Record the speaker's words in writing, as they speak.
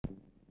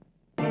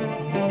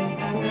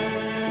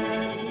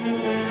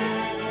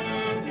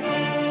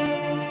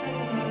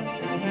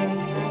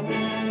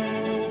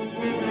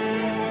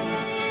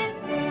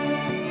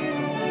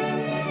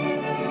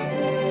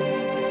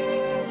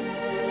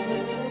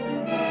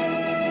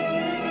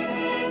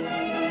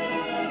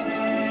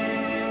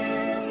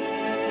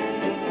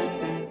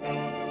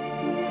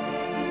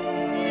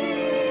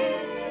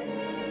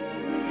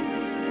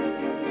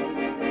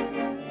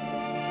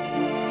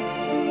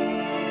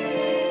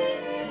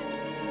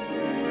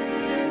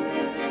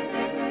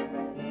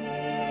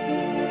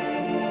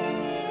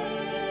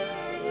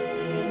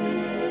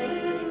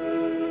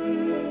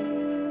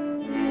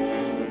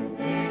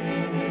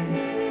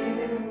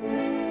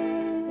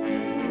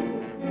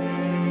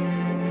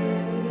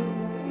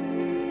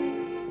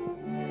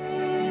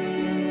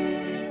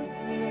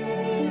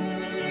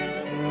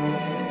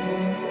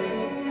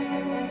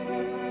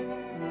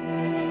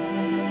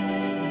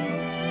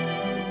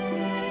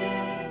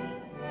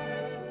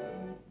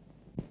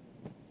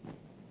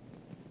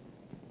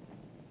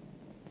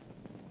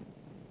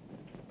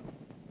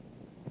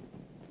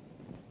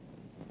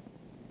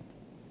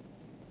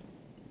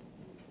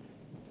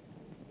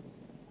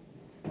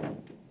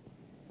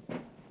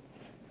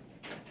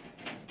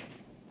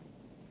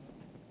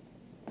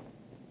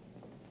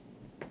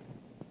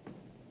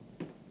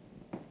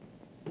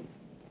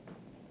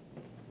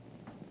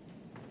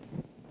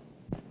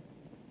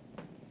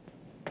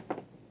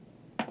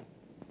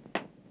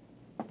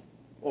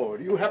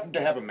do you happen to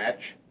have a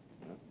match?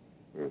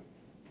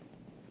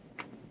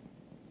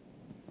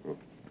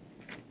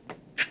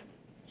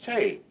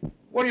 Say,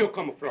 where you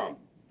come from?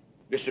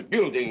 This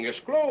building is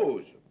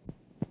closed.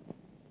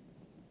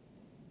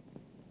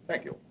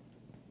 Thank you.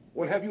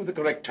 We'll have you the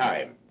correct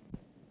time.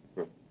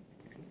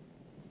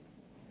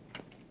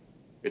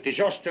 It is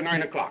just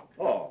 9 o'clock.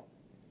 Oh,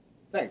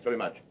 thanks very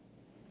much.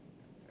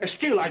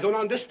 Still, I don't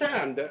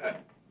understand.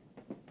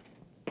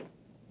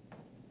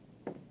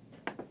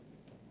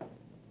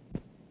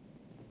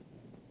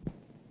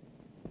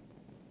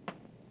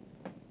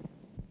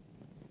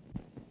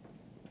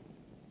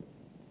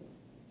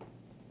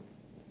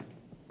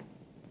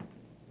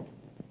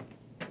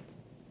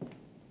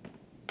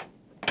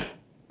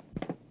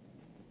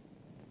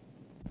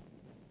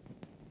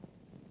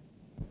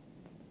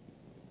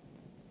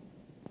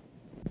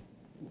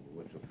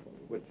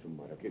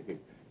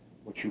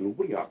 What's your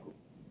worry, Jacob?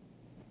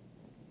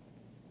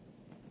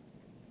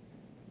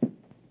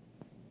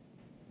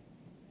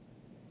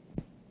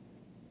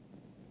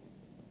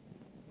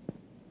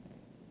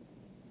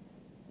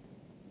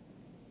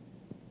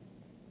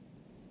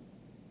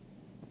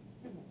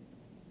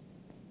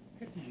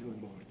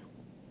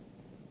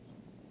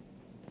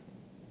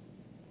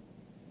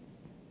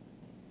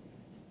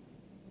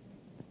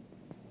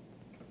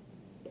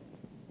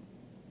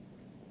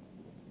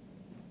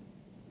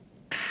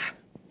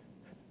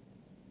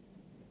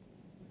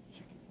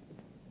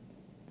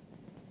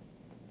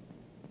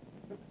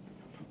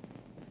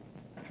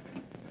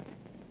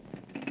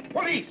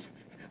 Police!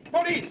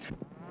 Police!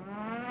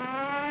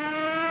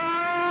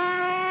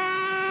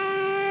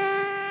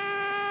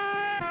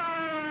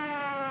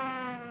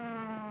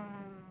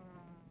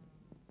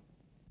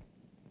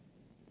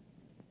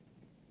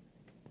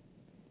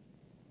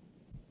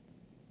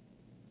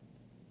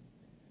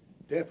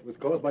 Death was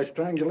caused by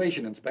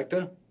strangulation,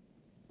 Inspector.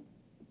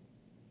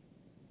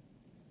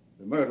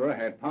 The murderer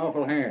had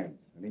powerful hands,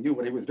 and he knew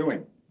what he was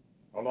doing.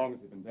 How long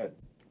has he been dead?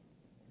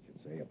 I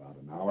should say about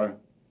an hour.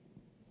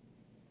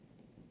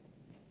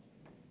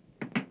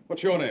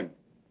 What's your name?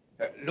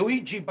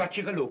 Luigi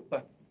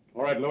Bacigalupa.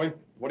 All right, Louis.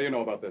 What do you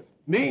know about this?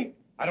 Me?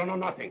 I don't know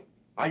nothing.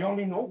 I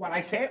only know what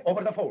I say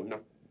over the phone.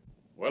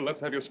 Well,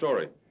 let's have your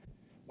story.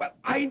 Well,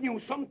 I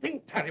knew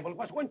something terrible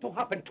was going to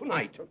happen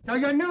tonight. So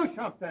you knew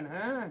something,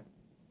 huh?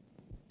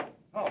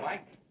 Oh,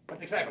 Mike,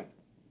 what's excitement?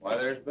 Why,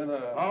 there's been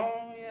a...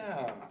 Oh,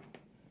 yeah.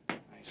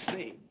 I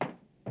see.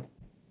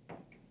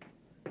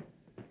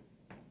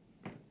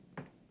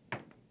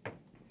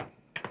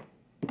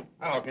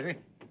 Hello, Kitty.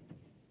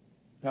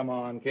 Come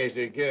on,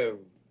 Casey, give.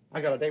 I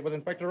got a date with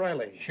Inspector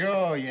Riley.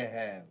 Sure you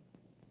have.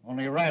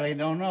 Only Riley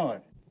don't know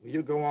it. Well,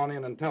 you go on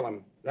in and tell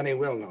him. Then he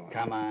will know it.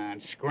 Come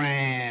on,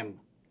 scram.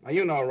 Now,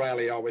 you know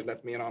Riley always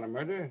lets me in on a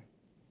murder.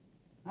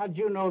 How'd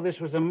you know this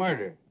was a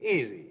murder?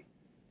 Easy.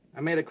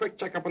 I made a quick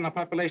checkup on the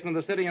population of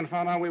the city and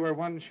found out we were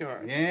one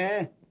short.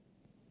 Yeah?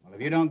 Well,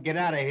 if you don't get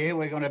out of here,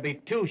 we're going to be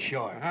two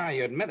short. Ah,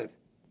 you admit it.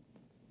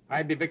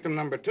 I'd be victim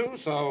number 2,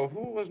 so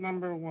who was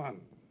number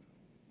 1?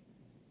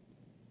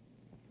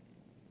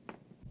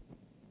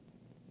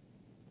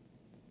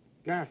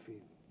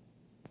 Garfield.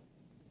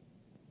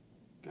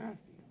 Garfield.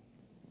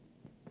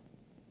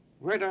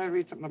 Where did I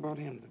read something about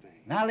him today?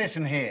 Now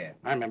listen here.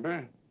 I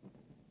remember.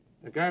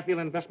 The Garfield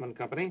Investment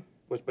Company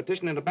was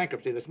petitioned into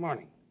bankruptcy this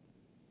morning.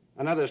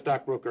 Another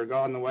stockbroker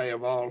got in the way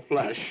of all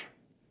flesh.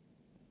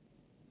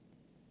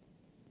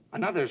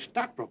 Another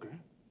stockbroker?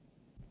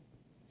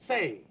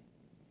 Say,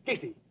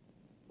 Casey,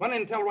 run in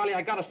and tell Riley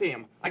I gotta see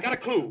him. I got a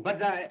clue. But,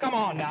 Come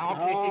on now,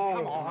 Casey,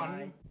 come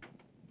on.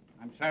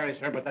 I'm sorry,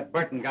 sir, but that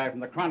Burton guy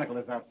from the Chronicle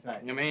is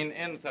outside. You mean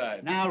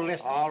inside? Now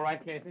listen. All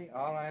right, Casey.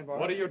 All right, boy.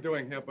 What are you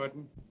doing here,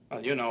 Burton?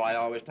 Well, you know I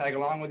always tag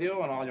along with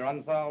you on all your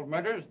unsolved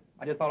murders.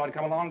 I just thought I'd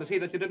come along to see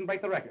that you didn't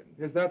break the record.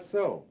 Is that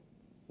so?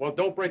 Well,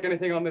 don't break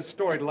anything on this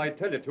story till I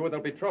tell you to, or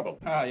there'll be trouble.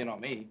 Ah, you know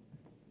me.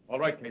 All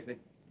right, Casey.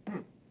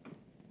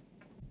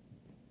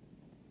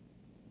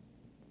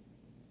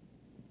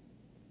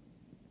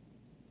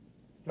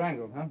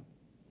 Strangled, huh?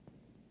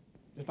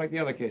 Just like the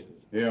other cases.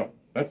 Yeah,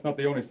 that's not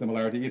the only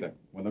similarity either.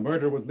 When the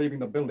murderer was leaving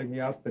the building, he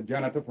asked the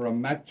janitor for a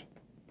match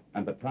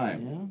and the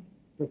time.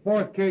 Yeah? The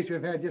fourth case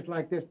we've had just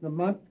like this in a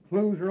month.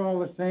 Clues are all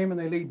the same, and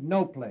they lead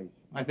no place.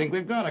 I think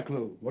we've got a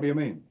clue. What do you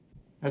mean?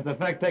 Has the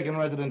fact taken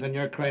residence in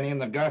your cranium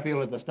that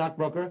Garfield is the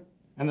stockbroker,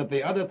 and that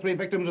the other 3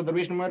 victims of the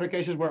recent murder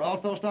cases were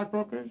also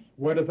stockbrokers?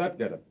 Where does that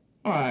get us?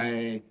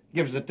 Why,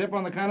 gives a tip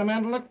on the kind of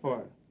man to look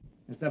for.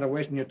 Instead of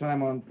wasting your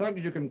time on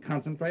thugs, you can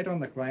concentrate on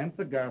the clients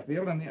of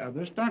Garfield and the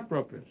other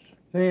stockbrokers.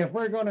 Say, if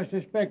we're going to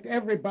suspect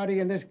everybody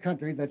in this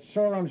country that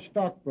saw them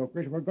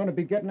stockbrokers, we're going to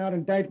be getting out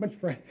indictments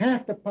for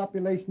half the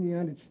population of the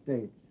United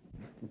States.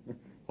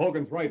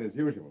 Hogan's right, as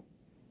usual.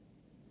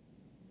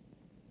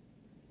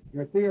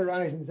 Your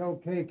theorizing's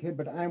okay, kid,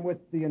 but I'm with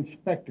the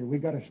inspector. We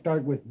got to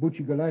start with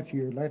Bucci-Galacci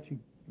or Lacci...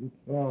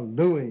 Oh,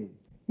 Louis.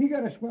 He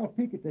got a swell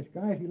peek at this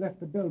guy as he left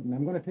the building.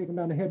 I'm going to take him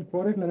down to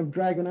headquarters and let him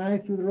drag an eye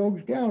through the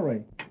rogues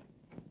gallery.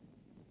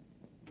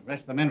 The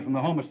rest of the men from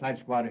the homicide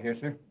squad are here,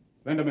 sir.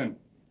 Send him in.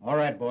 All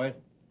right, boys.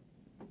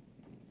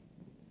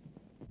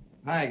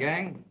 Hi,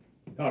 gang.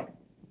 Doc,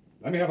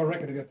 let me have a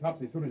record of the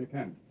autopsy as soon as you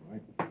can. All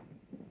right.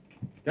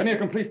 Get me a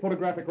complete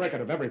photographic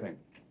record of everything.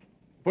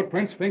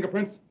 Footprints,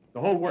 fingerprints, the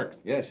whole works.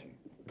 Yes, sir.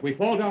 If we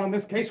fall down on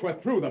this case, we're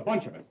through, the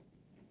bunch of us.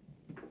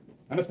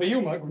 And as for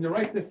you, Mug, when you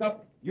write this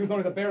up, use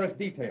only the barest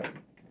details.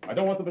 I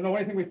don't want them to know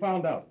anything we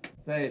found out.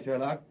 Say,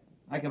 Sherlock,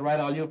 I can write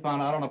all you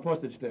found out on a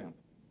postage stamp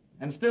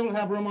and still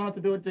have room on it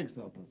to do a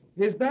jigsaw puzzle.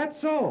 Is that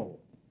so?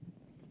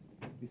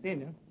 You seen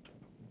you?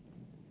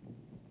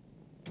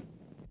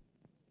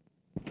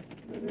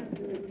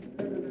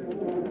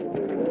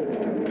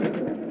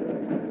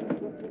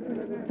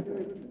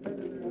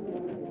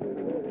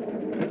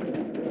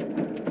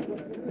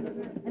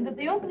 And that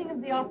the opening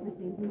of the opera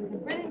season was a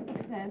brilliant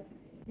success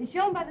is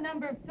shown by the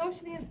number of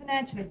socially and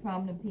financially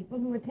prominent people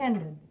who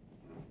attended.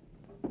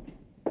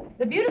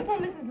 The beautiful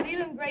Mrs.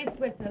 Leland Gray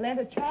Switzer lent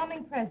a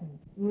charming presence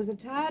and was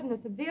attired in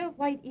a severe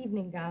white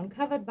evening gown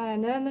covered by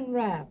an ermine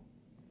wrap.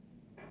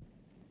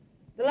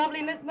 The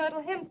lovely Miss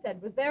Myrtle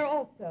Hempstead was there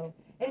also,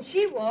 and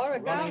she wore a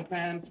Running gown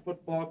pants,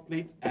 football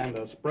cleats, and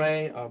a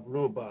spray of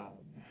rhubarb.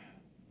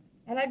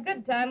 And a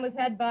good time was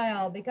had by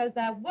all, because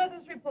that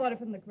worthless reporter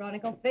from the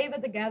Chronicle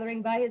favored the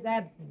gathering by his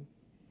absence.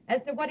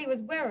 As to what he was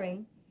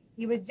wearing,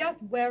 he was just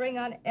wearing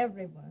on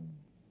everyone.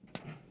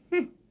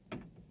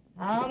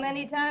 How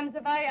many times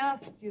have I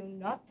asked you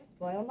not to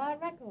spoil my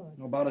record?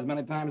 About as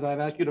many times I've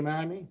asked you to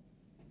marry me.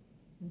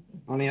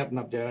 Only up and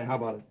up, Jerry. How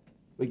about it?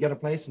 We get a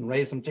place and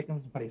raise some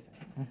chickens? What do you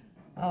say? Huh?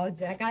 Oh,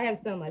 Jack, I have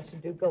so much to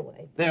do. Go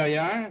away. There you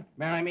are.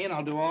 Marry me and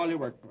I'll do all your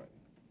work for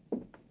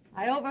you.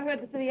 I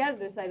overheard the city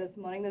editor say this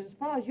morning that as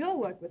far as your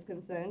work was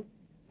concerned,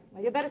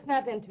 well, you better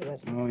snap into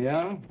it. Oh,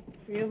 yeah?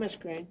 For you, Miss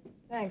Crane.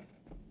 Thanks.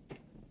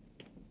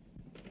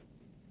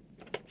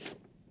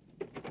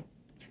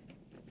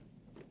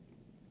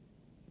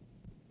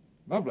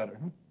 Love letter,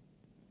 huh?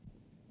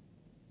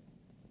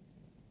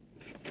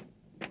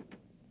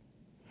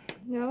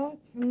 No,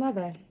 it's from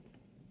Mother.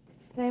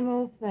 Same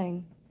old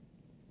thing.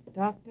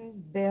 Doctors,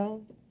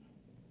 bills.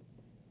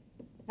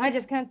 I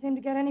just can't seem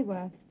to get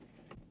anywhere.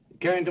 You're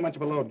carrying too much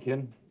of a load,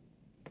 kid.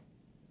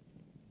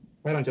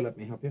 Why don't you let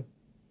me help you?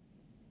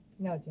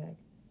 No, Jack.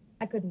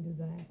 I couldn't do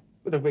that.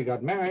 But if we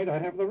got married,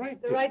 I'd have the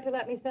right The to. right to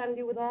let me saddle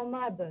you with all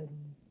my burdens.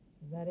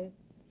 Is that it?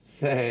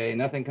 Say,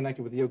 nothing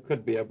connected with you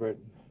could be a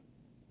burden.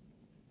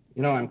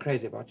 You know I'm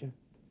crazy about you.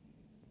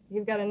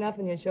 You've got enough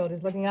on your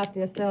shoulders looking after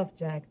yourself,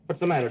 Jack. What's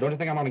the matter? Don't you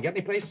think I'm going to get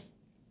any place?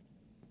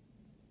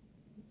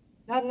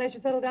 Not unless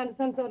you settle down to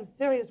some sort of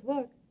serious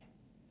work.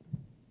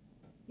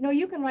 You know,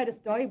 you can write a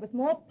story with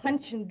more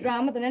punch and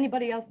drama than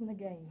anybody else in the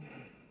game.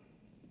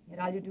 Yet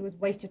all you do is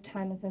waste your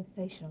time on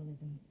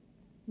sensationalism.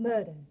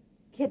 Murders,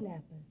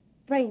 kidnappers,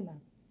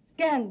 frame-up,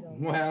 scandal.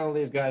 Well,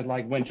 these guys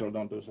like Winchell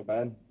don't do so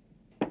bad.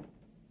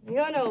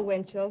 You're no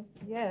Winchell,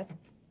 yes.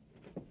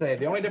 Say,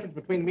 the only difference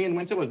between me and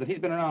Winchell is that he's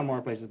been around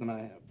more places than I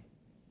have.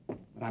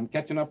 But I'm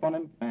catching up on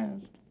him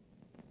fast.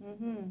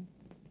 Mm-hmm.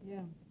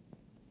 Yeah.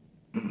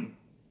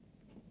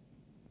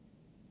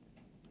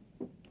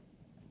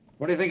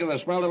 What do you think of the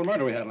swell little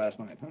murder we had last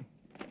night, huh?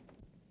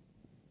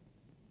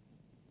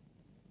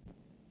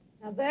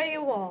 Now, there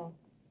you are.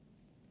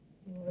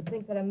 You would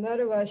think that a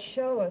murder were a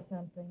show or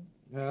something.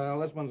 Well,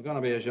 this one's going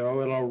to be a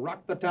show. It'll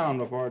rock the town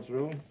before it's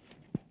through.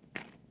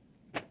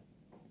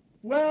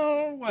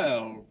 Well,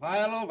 well,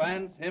 Philo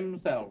Vance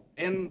himself,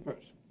 in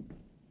person.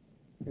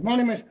 Good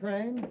morning, Miss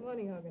Crane. Good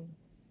morning, Hogan.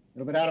 A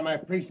little bit out of my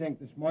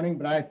precinct this morning,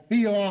 but I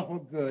feel awful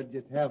good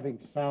just having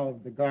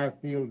solved the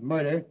Garfield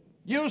murder.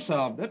 You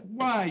solved it.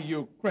 Why,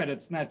 you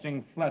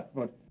credit-snatching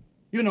flatfoot.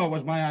 You know it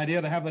was my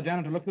idea to have the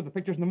janitor look through the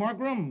pictures in the morgue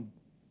room.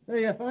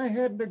 Say, if I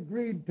hadn't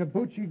agreed to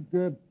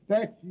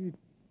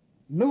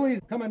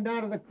Louis coming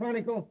down to the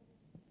Chronicle,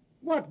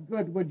 what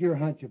good would your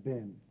hunch have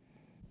been?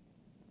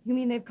 You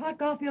mean they've caught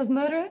Garfield's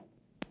murderer?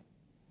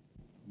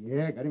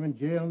 Yeah, got him in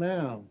jail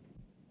now.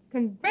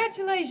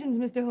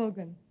 Congratulations, Mr.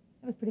 Hogan.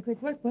 That was pretty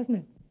quick work, wasn't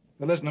it?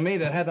 But listen to me,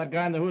 they had that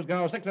guy in the Who's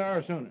Go 6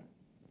 hours sooner.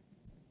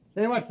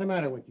 Say, what's the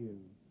matter with you?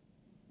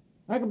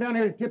 I come down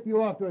here to tip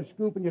you off to a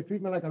scoop and you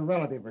treat me like a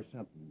relative or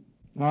something.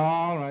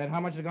 All right, how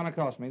much is it going to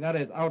cost me? That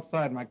is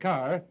outside my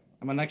car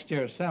and my next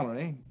year's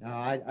salary. No,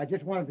 I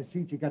just wanted to see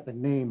if you got the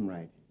name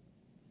right.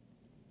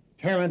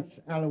 Terrence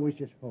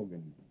Aloysius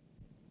Hogan.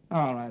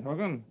 All right,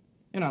 Hogan.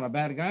 You're not a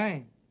bad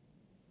guy.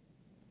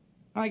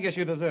 I guess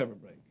you deserve a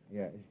break.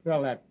 Yeah,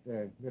 spell that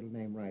middle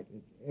name right.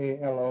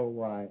 It's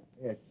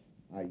Aloysius.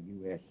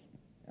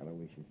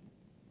 Aloysius.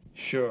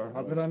 Sure.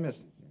 How could I miss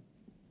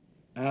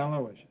it?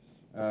 Aloysius.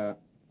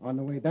 On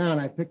the way down,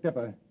 I picked up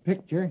a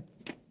picture.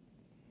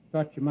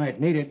 Thought you might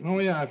need it. Oh,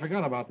 yeah, I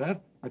forgot about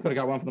that. I could have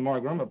got one from the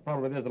morgue room, but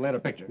probably there's a later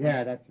picture.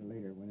 Yeah, that's a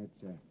later one.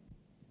 It's,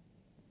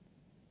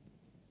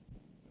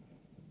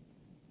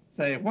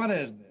 Say, what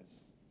is this?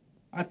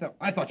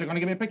 I thought you were going to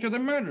give me a picture of the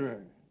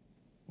murderer.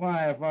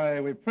 Why,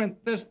 if we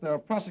print this, they'll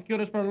prosecute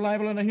us for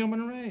libel on the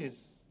human race.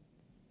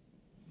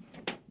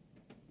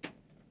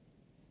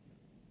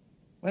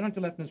 Why don't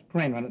you let Miss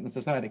Crane run it in the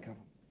society column?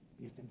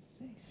 Be a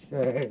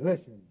sensation. Hey,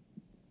 listen.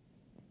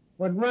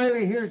 When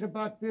Riley hears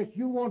about this,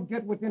 you won't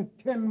get within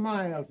 10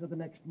 miles of the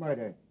next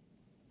murder.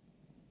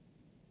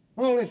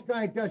 All this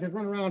guy does is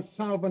run around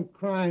solving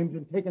crimes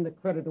and taking the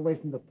credit away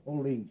from the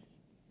police.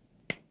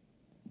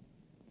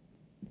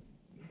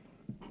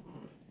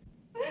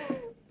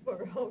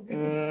 Poor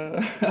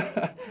Hogan.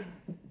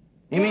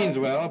 He means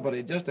well, but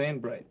he just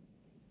ain't bright.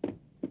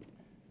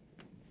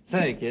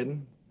 Say,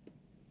 kid,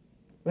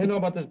 what do you know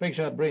about this big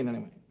shot Breen,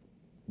 anyway?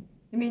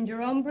 You mean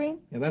Jerome Breen?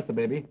 Yeah, that's the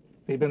baby.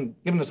 He's been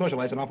giving the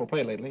socialites an awful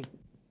play lately.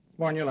 It's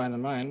more in your line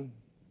than mine.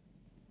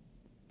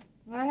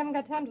 Well, I haven't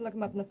got time to look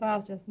him up in the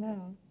files just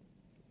now.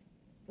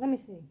 Let me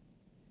see.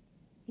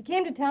 He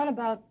came to town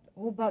about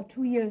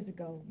 2 years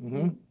ago.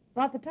 Mm-hmm.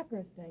 Bought the Tucker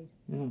estate.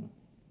 Yeah.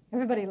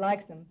 Everybody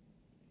likes him.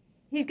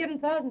 He's given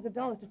thousands of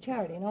dollars to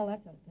charity and all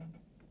that sort of thing.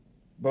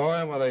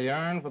 Boy, what a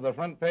yarn for the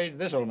front page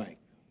this'll make.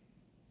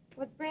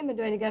 What's Breen been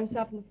doing to get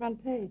himself on the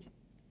front page?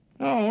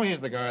 Oh, he's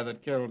the guy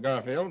that killed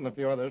Garfield and a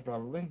few others,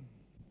 probably.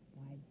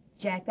 Why,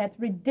 Jack, that's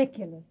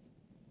ridiculous.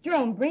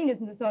 Jerome Breen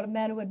isn't the sort of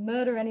man who would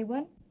murder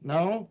anyone.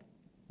 No?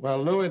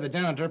 Well, Louis, the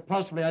janitor,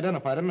 possibly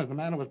identified him as the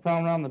man who was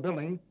prowling around the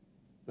building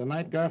the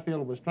night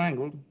Garfield was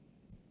strangled.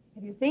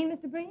 Have you seen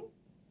Mr. Breen?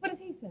 What does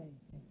he say?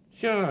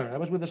 Sure, I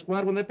was with the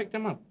squad when they picked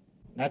him up.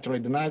 Naturally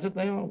denies it,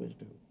 they always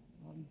do.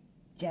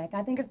 Jack,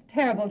 I think it's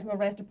terrible to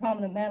arrest a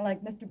prominent man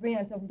like Mr. Breen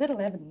on so little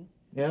evidence.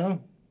 Yeah?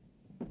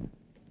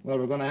 Well,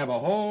 we're going to have a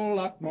whole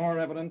lot more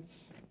evidence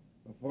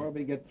before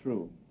we get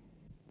through.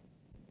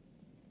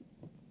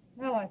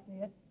 Now I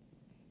see it.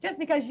 Just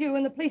because you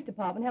and the police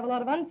department have a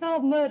lot of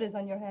unsolved murders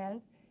on your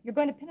hands, you're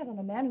going to pin it on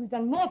a man who's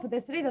done more for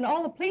this city than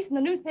all the police and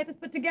the newspapers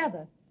put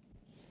together.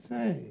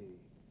 Say,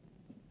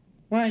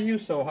 why are you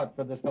so hot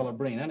for this fellow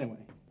Breen, anyway?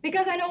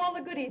 Because I know all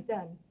the good he's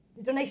done.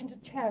 His donation to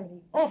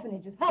charity,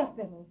 orphanages,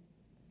 hospitals.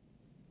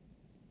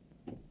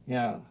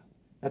 Yeah,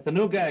 that's the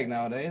new gag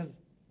nowadays.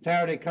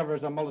 Charity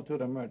covers a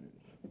multitude of murders.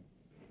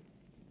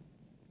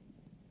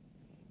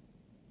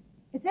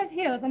 It says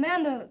here the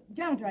man the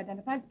janitor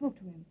identified spoke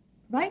to him,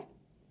 right?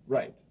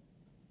 Right.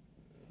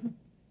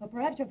 Well,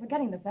 perhaps you're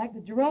forgetting the fact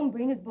that Jerome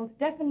Breen is both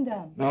deaf and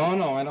dumb. No,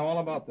 I know all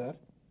about that.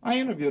 I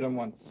interviewed him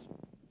once.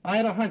 I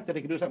had a hunch that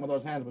he could do something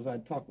with those hands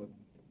besides talk with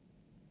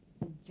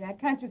them. Jack,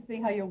 can't you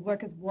see how your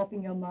work is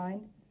warping your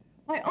mind?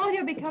 Why, all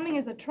you're becoming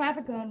is a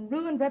trafficker in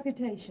ruined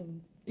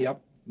reputations.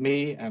 Yep,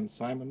 me and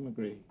Simon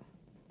McGree.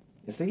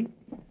 You see?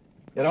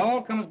 It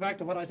all comes back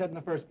to what I said in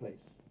the first place.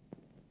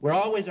 We're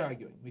always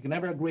arguing. We can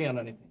never agree on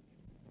anything.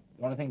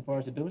 The only thing for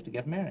us to do is to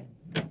get married.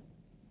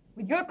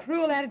 With your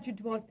cruel attitude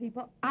towards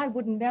people, I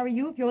wouldn't marry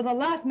you if you were the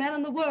last man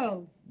in the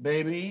world.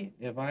 Baby,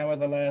 if I were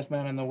the last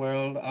man in the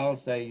world,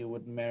 I'll say you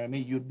wouldn't marry me.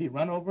 You'd be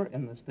run over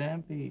in the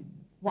stampede.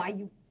 Why,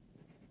 you...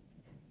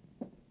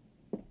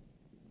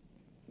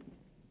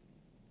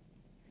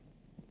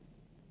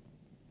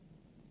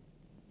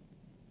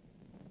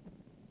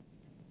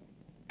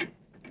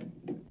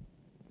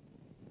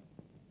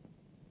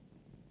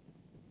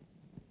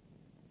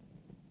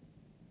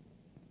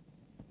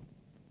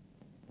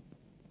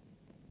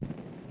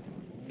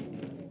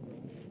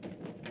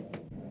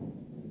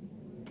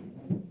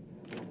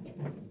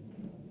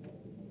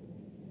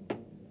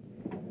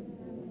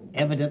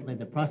 Evidently,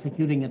 the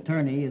prosecuting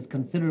attorney is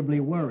considerably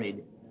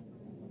worried.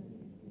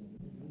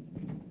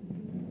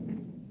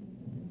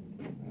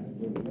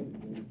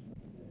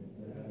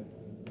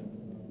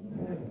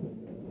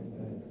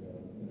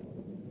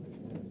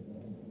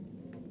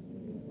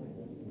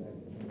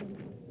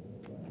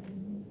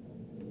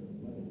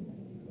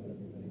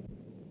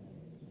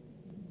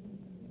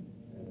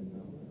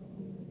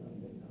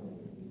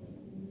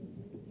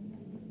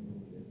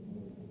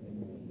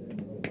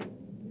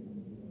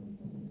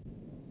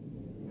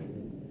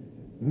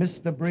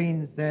 Mr.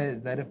 Breen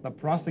says that if the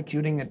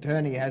prosecuting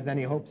attorney has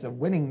any hopes of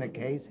winning the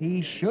case,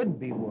 he should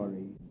be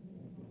worried.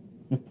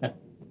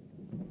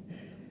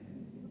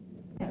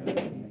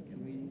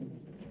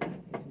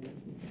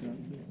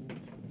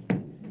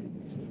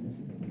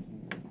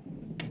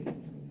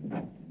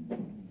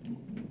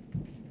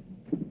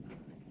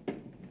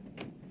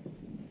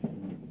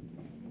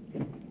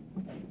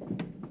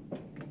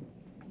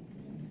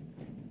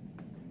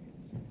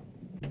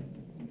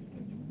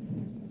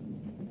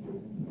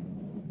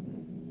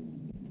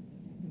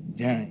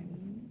 Jerry,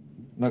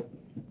 look,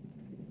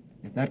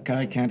 if that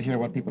guy can't hear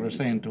what people are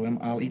saying to him,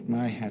 I'll eat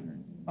my hat.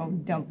 Oh,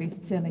 don't be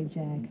silly,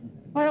 Jack.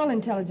 Why, all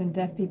intelligent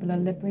deaf people are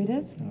lip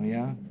readers. Oh,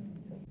 yeah?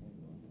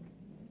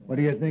 What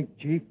do you think,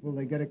 Chief? Will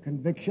they get a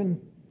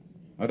conviction?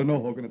 I don't know,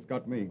 Hogan. It's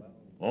got me.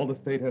 All the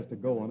state has to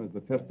go on is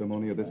the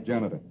testimony of this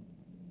janitor.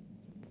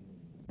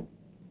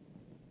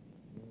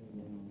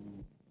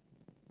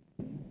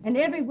 And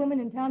every woman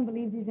in town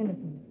believes he's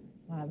innocent.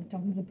 Well, I was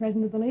talking to the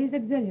president of the Ladies'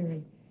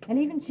 Auxiliary, and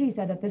even she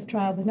said that this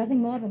trial was nothing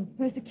more than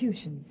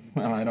persecution.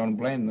 Well, I don't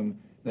blame them.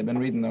 They've been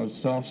reading those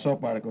soft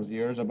soap articles of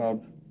yours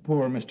about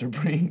poor Mr.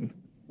 Breen.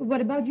 But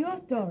what about your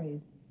stories?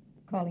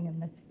 Calling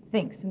him the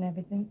Sphinx and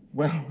everything.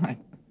 Well,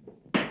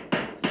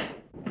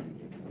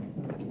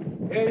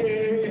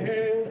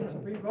 Hey, the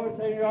Supreme Court of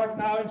New York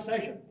now in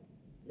session.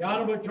 The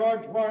Honorable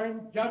George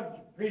Warren, Judge,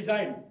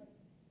 presiding.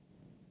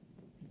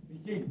 Be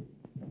seated.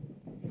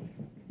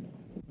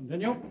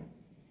 Continue.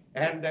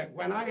 And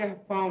when I have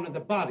found the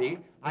body,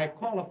 I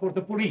call for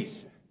the police.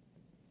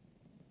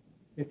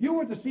 If you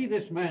were to see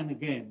this man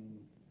again,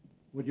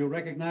 would you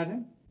recognize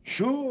him?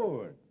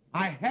 Sure.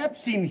 I have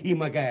seen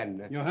him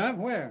again. You have?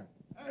 Where?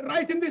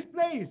 Right in this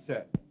place.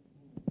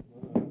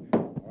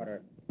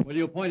 Order. Will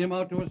you point him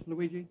out to us,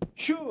 Luigi?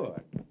 Sure.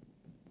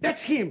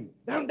 That's him,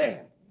 down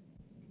there.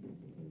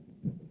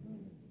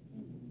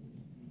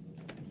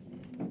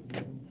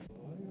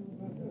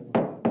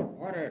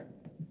 Order.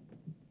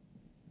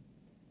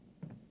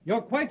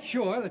 You're quite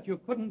sure that you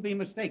couldn't be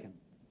mistaken?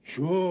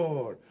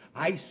 Sure.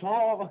 I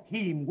saw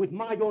him with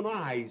my own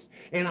eyes,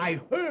 and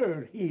I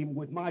heard him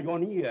with my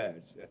own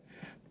ears.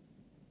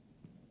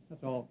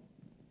 That's all.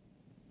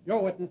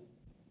 Your witness.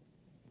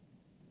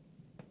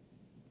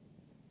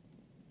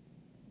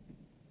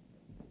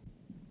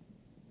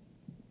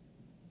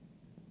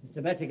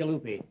 Mr.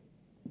 Bacigalupi,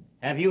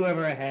 have you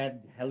ever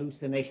had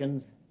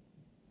hallucinations?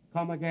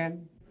 Come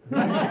again?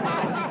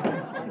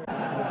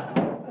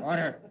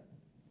 Order.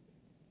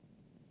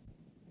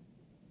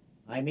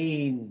 I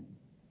mean,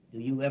 do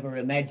you ever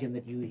imagine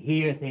that you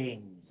hear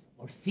things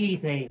or see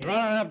things? Your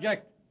Honor, I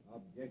object.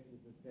 Objection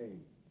sustained.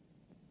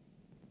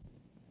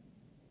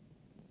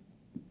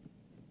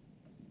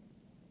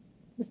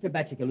 Mr.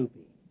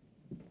 Bacigalupi,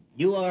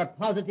 you are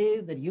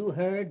positive that you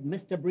heard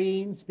Mr.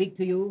 Breen speak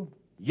to you?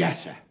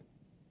 Yes, sir.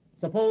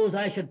 Suppose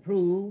I should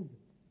prove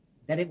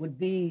that it would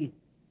be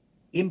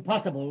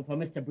impossible for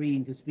Mr.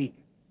 Breen to speak.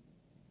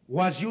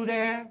 Was you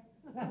there?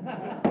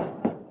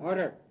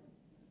 Order.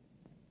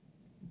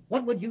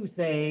 What would you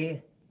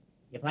say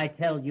if I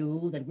tell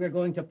you that we're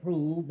going to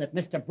prove that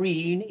Mr.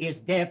 Breen is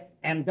deaf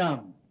and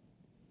dumb?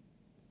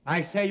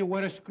 I say you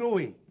were a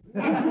screwy.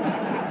 Order.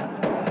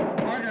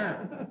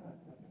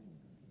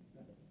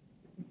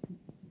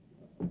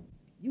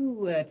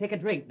 You take a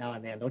drink now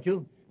and then, don't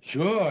you?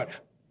 Sure.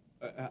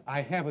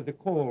 I have the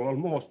cold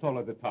almost all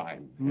of the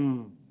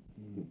time.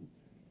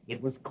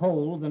 It was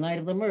cold the night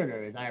of the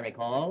murder, as I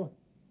recall.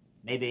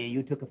 Maybe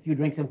you took a few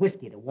drinks of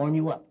whiskey to warm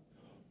you up.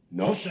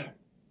 No, sir.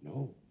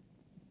 No.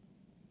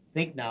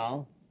 Think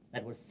now.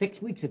 That was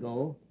 6 weeks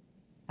ago.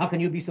 How can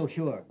you be so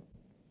sure?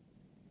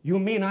 You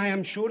mean I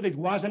am sure that it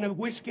wasn't a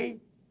whiskey?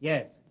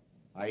 Yes.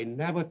 I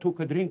never took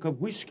a drink of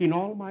whiskey in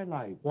all my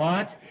life.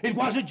 What? It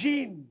was a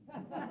gin.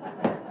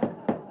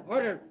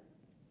 Order.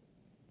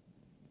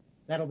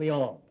 That'll be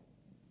all.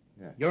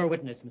 Yeah. Your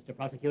witness, Mr.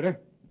 Prosecutor.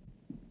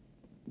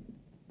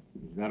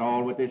 Is that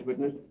all with this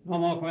witness? No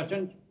more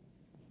questions?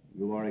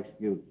 You are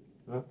excused.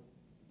 Huh?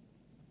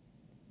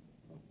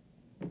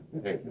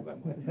 Thank you very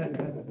much.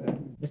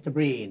 Mr.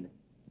 Breen,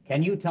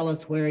 can you tell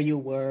us where you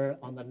were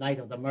on the night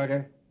of the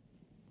murder?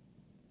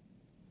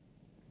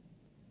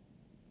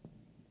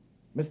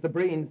 Mr.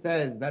 Breen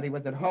says that he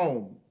was at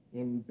home,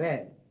 in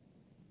bed.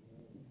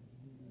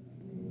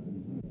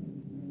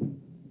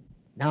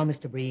 Now,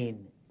 Mr.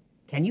 Breen,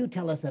 can you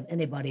tell us of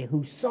anybody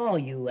who saw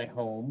you at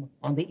home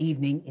on the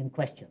evening in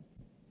question?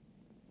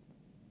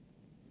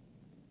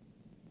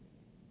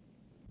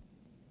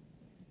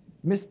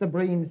 Mr.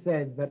 Breen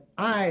says that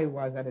I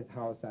was at his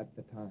house at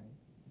the time.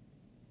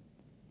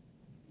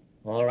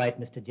 All right,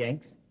 Mr.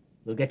 Jenks.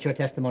 We'll get your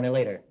testimony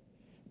later.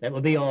 That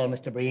will be all,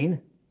 Mr.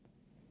 Breen.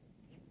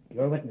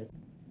 Your witness.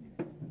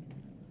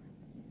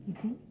 You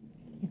see,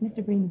 if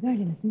Mr. Breen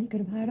weren't innocent, he could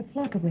have hired a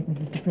flock of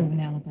witnesses to prove an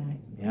alibi.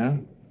 Yeah?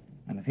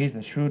 And if he's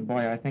the shrewd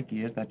boy I think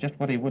he is, that's just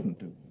what he wouldn't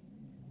do.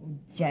 Oh,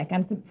 Jack,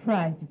 I'm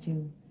surprised at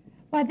you.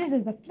 Why, this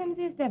is the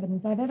flimsiest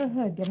evidence I've ever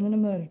heard given in a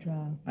murder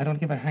trial. I don't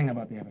give a hang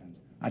about the evidence.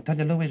 I tell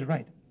you, Louis is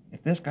right.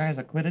 If this guy is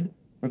acquitted,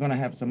 we're going to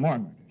have some more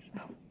murders.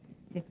 Oh,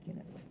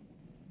 ridiculous.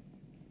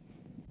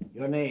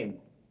 Your name?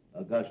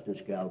 Augustus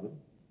Calvin,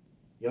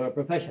 Your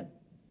profession?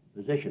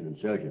 physician and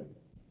surgeon.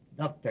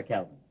 Dr.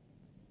 Calvin.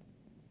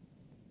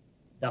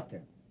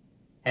 Doctor,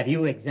 have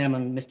you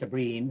examined Mr.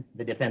 Breen,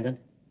 the defendant?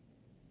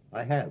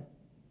 I have.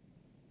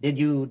 Did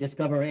you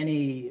discover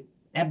any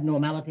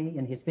abnormality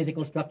in his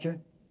physical structure?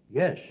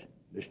 Yes,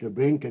 Mr.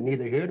 Breen can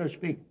neither hear nor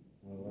speak.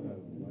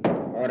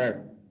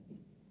 Order.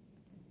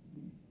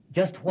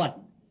 Just what,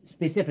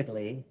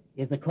 specifically,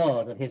 is the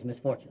cause of his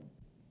misfortune?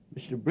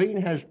 Mr. Breen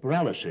has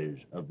paralysis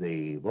of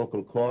the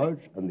vocal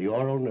cords and the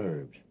oral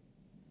nerves.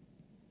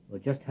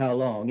 Well, just how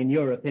long, in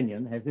your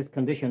opinion, has this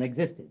condition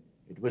existed?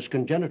 It was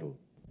congenital.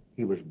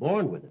 He was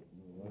born with it.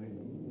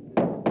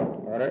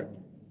 Order.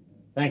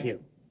 Thank you.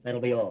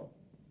 That'll be all.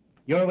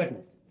 Your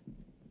witness.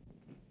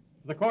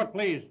 The court,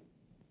 please.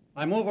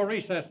 I move a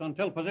recess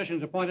until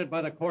physicians appointed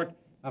by the court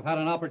have had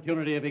an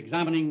opportunity of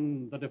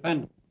examining the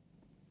defendant.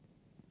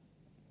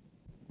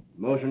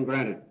 Motion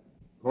granted.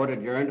 Court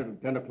adjourned until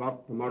 10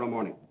 o'clock tomorrow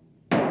morning.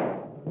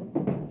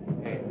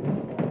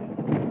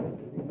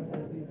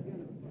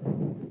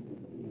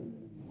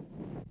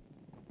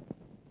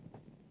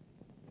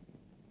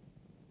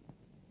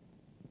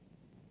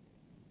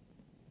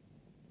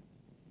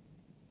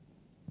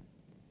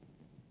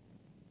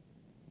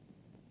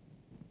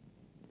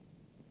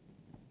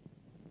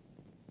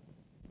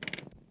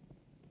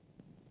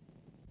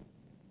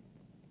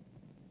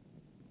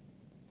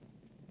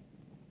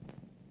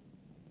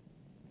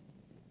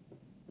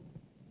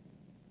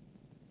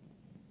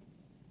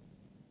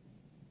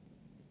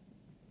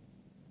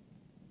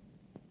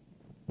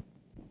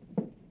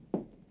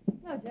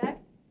 Hello, Jack.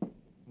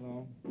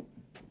 Hello.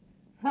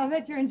 I'll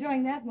bet you're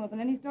enjoying that more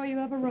than any story you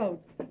ever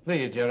wrote.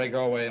 Please, Jerry,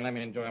 go away and let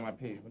me enjoy my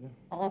piece, will you?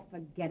 Oh,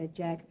 forget it,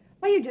 Jack.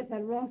 Why, you just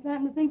had a wrong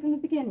slant in the thing from the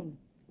beginning.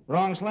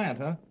 Wrong slant,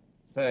 huh?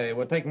 Say, it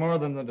would take more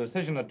than the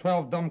decision of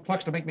 12 dumb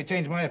clucks to make me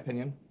change my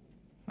opinion.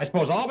 I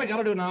suppose all we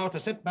gotta do now is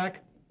to sit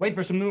back, wait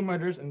for some new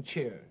murders, and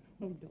cheer.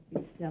 Oh, don't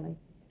be silly.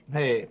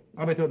 Hey,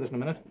 I'll be through this in a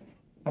minute.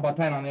 How about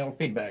tying on the old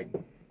feed bag?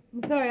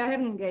 I'm sorry, I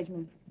have an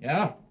engagement.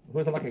 Yeah?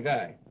 Who's the lucky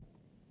guy?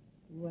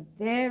 To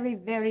a very,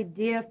 very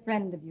dear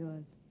friend of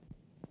yours.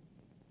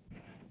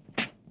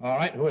 All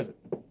right, who is it?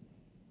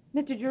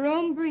 Mr.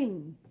 Jerome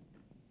Breen.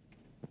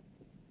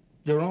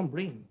 Jerome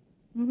Breen.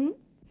 Mm-hmm.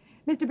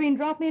 Mr. Breen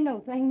dropped me a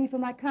note thanking me for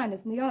my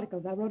kindness in the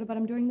articles I wrote about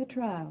him during the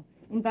trial.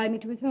 Invited me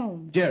to his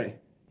home. Jerry,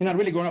 you're not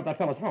really going up that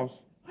fellow's house.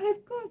 Why,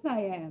 of course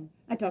I am.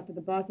 I talked to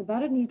the boss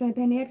about it, and he's going to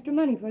pay me extra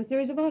money for a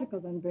series of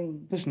articles on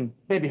Breen. Listen,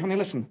 baby, honey,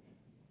 listen.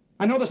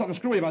 I know there's something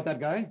screwy about that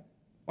guy.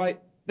 Why,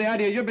 the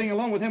idea of you being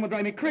alone with him would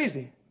drive me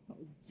crazy. Oh,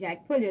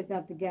 Jack, pull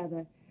yourself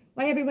together.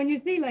 Why, everyone you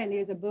see lately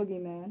is a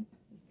boogeyman.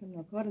 This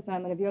criminal court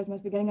assignment of yours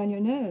must be getting on your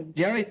nerves.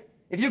 Jerry,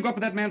 if you go up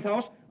to that man's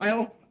house,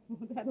 I'll... Oh,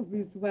 that'll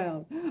be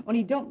swell.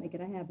 Only don't make it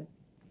a habit.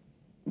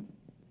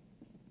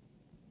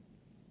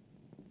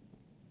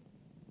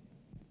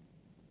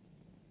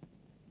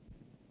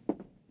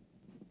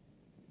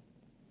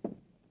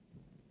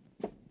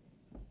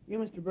 You,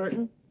 Mr.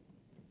 Burton?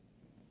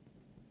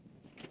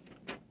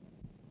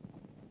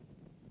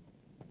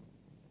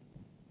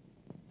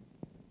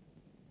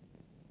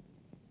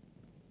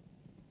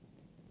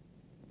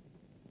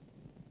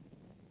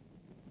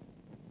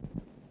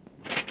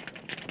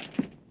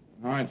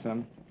 All right,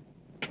 son.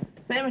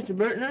 Say, Mr.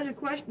 Burton, there's a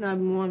question I've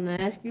been wanting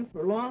to ask you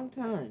for a long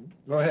time.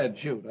 Go ahead,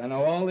 shoot. I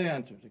know all the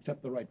answers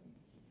except the right ones.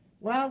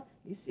 Well,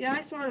 you see,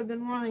 I sort of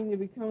been wanting to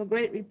become a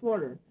great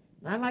reporter,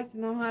 and I'd like to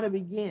know how to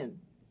begin.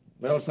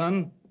 Well,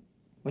 son,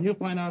 when you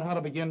find out how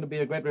to begin to be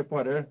a great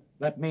reporter,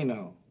 let me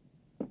know.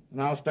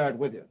 And I'll start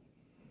with you.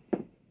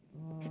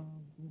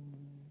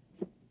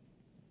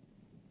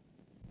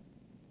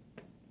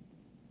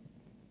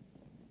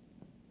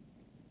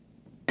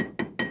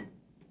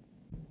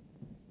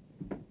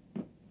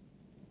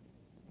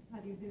 How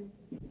do you do?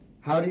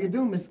 How do you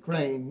do, Miss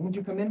Crane? Won't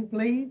you come in,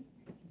 please?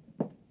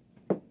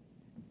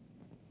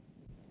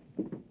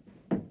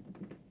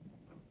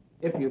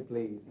 If you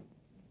please.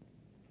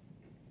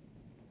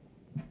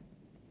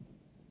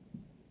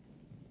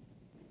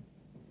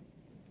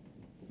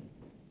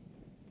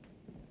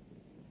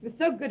 It was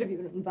so good of you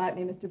to invite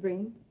me, Mr.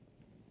 Breen.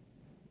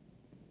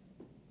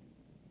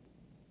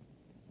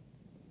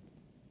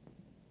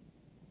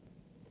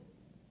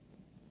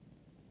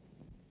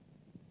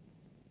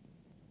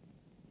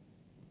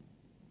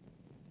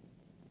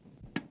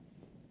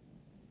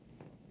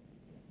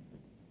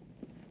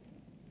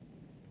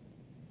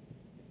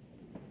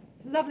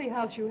 It's a lovely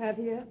house you have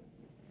here.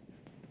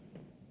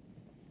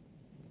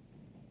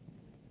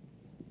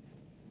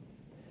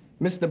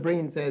 Mr.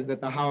 Breen says that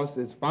the house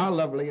is far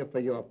lovelier for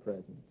your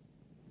presence.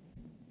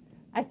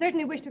 I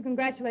certainly wish to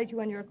congratulate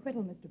you on your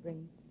acquittal, Mr.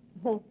 Breen.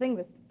 The whole thing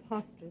was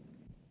preposterous.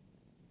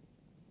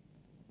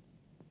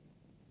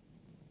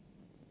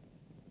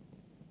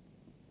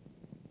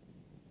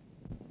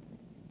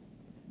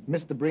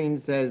 Mr.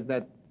 Breen says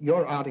that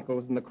your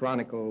articles in the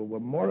Chronicle were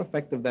more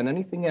effective than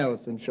anything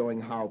else in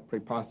showing how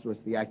preposterous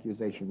the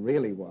accusation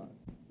really was.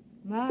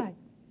 My.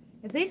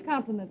 If these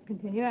compliments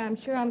continue, I'm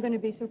sure I'm going to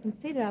be so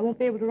conceited I won't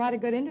be able to write a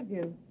good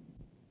interview.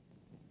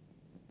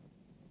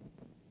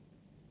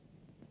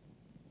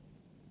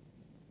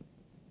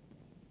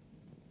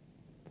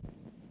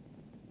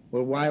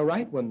 Well, why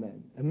write one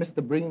then? And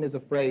Mr. Breen is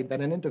afraid that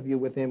an interview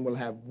with him will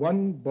have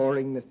one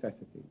boring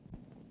necessity.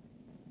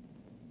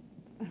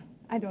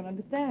 I don't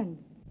understand.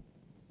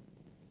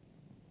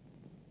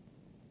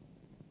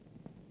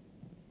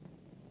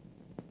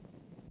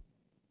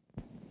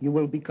 You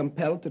will be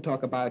compelled to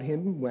talk about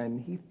him when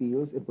he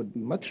feels it would be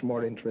much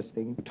more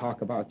interesting to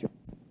talk about you.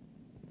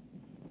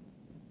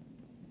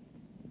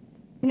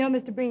 You know,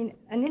 Mr. Breen,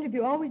 an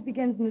interview always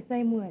begins in the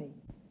same way.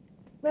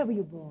 Where were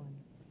you born?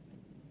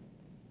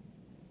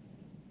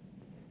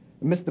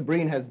 Mr.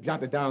 Breen has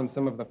jotted down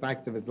some of the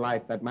facts of his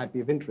life that might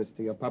be of interest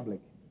to your public.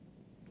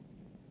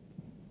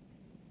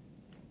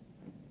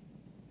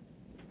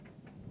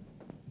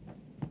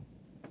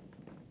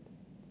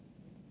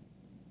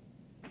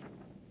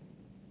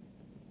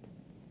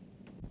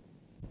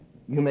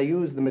 You may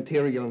use the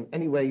material in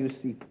any way you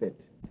see fit.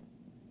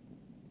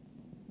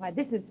 Why,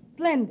 this is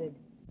splendid.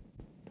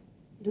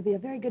 It'll be a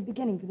very good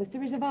beginning for the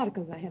series of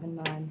articles I have in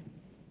mind.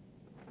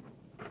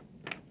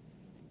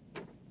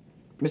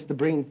 Mr.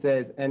 Breen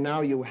says, and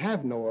now you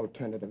have no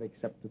alternative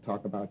except to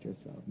talk about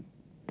yourself.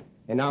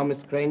 And now, Miss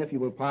Crane, if you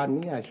will pardon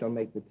me, I shall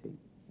make the tea.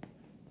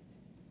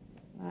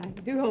 I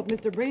do hope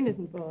Mr. Breen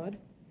isn't bored.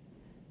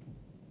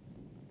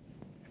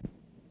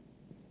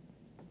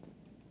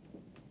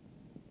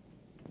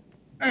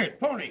 Hey,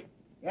 Tony,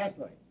 Yes,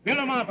 Lloyd. fill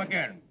him up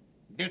again.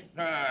 This,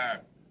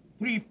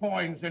 3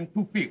 points and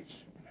 2 fifths.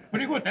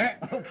 Pretty good, eh?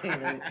 Okay,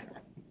 Lloyd.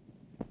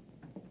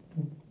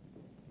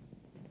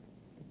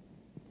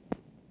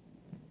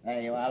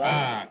 There you are.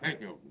 Ah,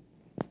 thank you.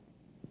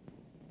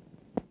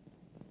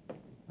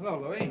 Hello,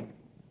 Louis.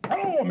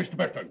 Hello, Mr.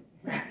 Burton.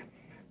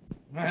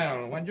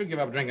 Well, when'd you give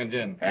up drinking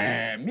gin?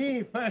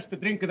 Me first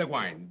drink the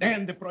wine,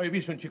 then the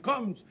prohibition she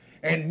comes,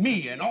 and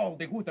me and all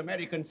the good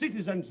American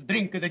citizens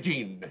drink the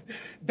gin.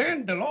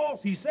 Then the law,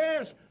 he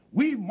says,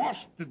 we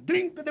must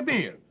drink the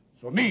beer.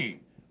 So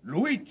me,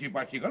 Luigi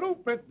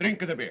Bacigalupe,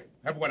 drink the beer.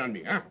 Have one on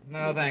me, huh?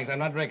 No, thanks. I'm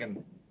not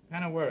drinking.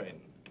 Kind of worried.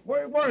 What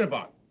are you worried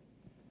about?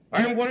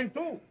 I am worried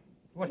too.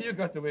 What do you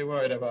got to be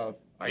worried about?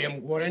 I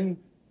am worrying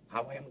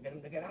how I am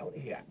going to get out of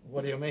here.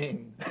 What do you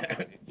mean?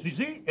 You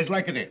see, it's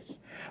like this.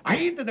 I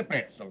eat the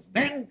pretzels,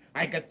 then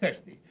I get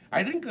thirsty.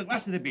 I drink a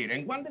glass of the beer,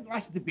 and when the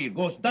glass of the beer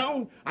goes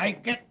down, I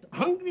get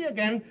hungry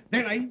again,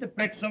 then I eat the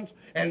pretzels,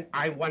 and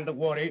I wonder,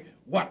 worry,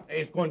 what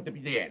is going to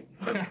be the end.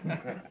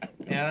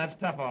 Yeah, that's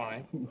tough, all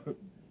right.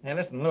 Hey,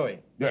 listen, Louis.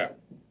 Yeah,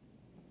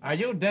 Are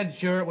you dead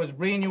sure it was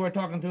Breen you were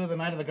talking to the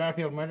night of the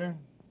Garfield murder?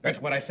 that's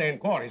what I say in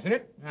court, isn't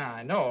it? Yeah,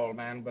 I know, old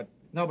man, but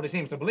nobody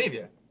seems to believe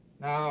you.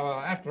 Now,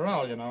 after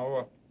all, you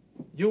know,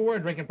 you were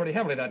drinking pretty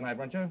heavily that night,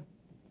 weren't you?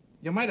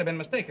 You might have been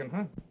mistaken,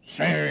 huh?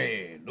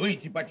 Say,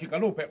 Luigi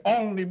Bacigalupe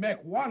only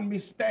make one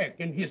mistake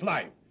in his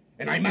life,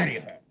 and I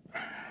married her.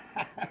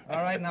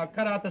 All right, now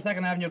cut out the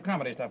Second Avenue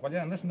comedy stuff, will you,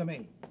 and listen to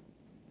me.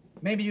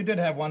 Maybe you did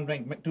have one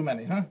drink too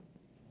many, huh?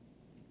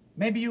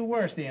 Maybe you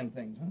were seeing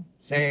things, huh?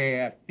 Say,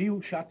 a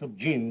few shots of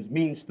gin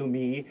means to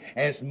me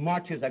as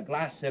much as a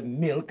glass of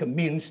milk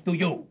means to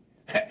you.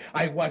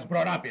 I was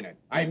brought up in it.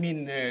 I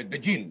mean, the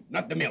gin,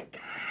 not the milk.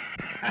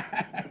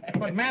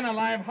 But man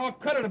alive, how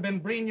could it have been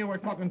Breen you were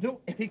talking to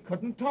if he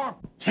couldn't talk?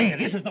 Say,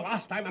 this is the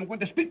last time I'm going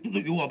to speak to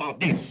you about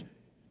this.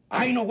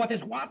 I know what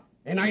is what,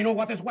 and I know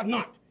what is what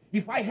not.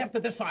 If I have to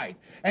decide,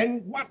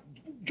 and what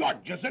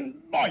judges and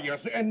lawyers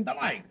and the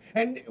like,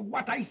 and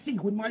what I see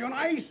with my own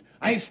eyes,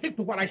 I stick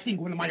to what I see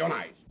with my own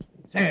eyes.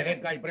 Say,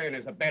 that guy Brain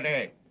is a bad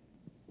egg.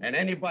 And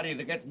anybody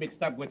that gets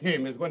mixed up with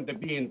him is going to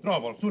be in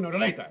trouble sooner or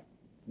later.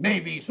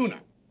 Maybe sooner.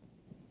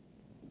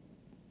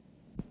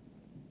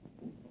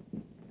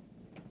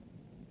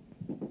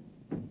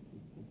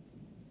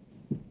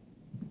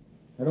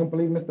 I don't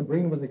believe Mr.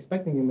 Breen was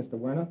expecting you, Mr.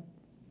 Werner.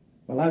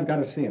 Well, I've got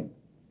to see him.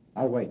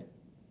 I'll wait.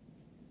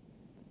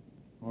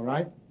 All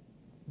right?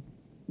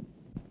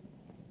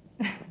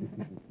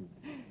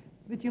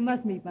 But you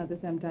must meet Mother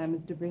sometime,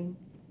 Mr. Breen.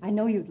 I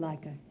know you'd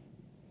like her.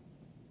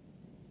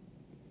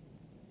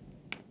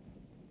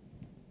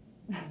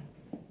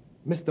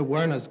 Mr.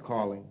 Werner's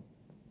calling.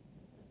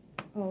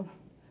 Oh,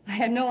 I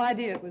had no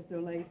idea it was so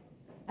late.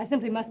 I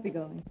simply must be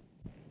going.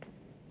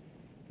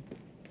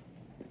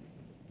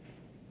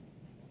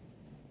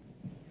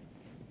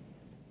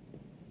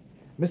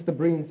 Mr.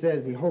 Breen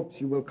says he hopes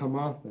you will come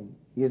often.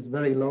 He is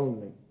very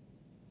lonely.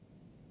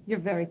 You're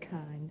very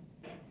kind.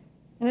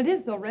 And it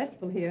is so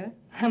restful here.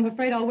 I'm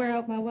afraid I'll wear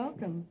out my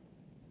welcome.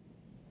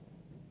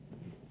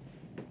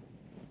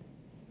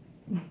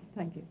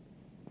 Thank you.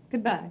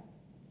 Goodbye.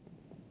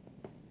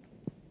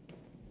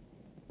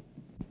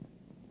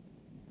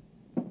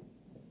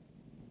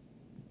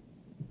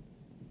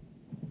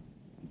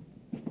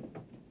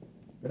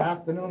 Good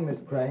afternoon, Miss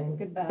Crane.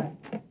 Goodbye.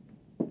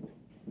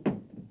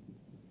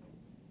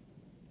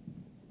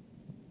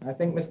 I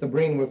think Mr.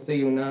 Breen will see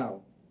you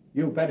now.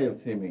 You bet he'll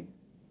see me,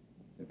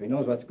 if he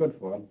knows what's good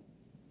for him.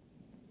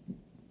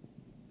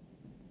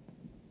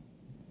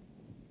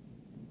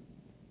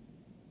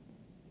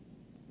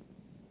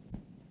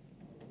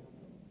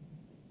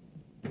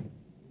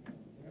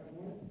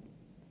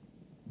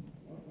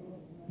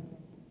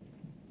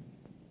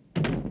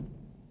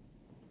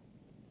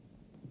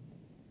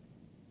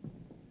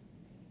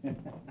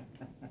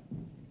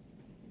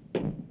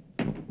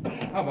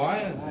 Oh,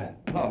 boys.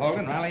 Hello,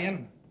 Hogan. Rally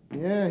in.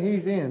 Yeah,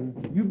 he's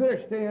in. You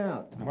better stay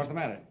out. What's the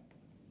matter?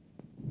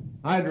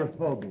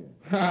 Hydrophobia.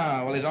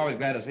 Ah, well, he's always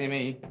glad to see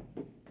me.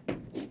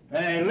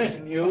 Hey,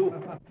 listen, you.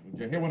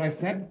 Did you hear what I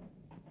said?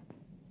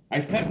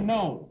 I said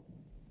no.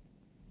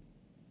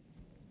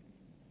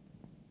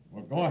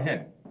 Well, go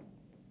ahead.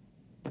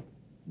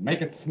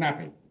 Make it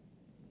snappy.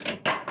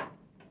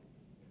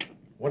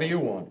 What do you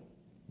want?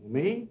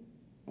 Me?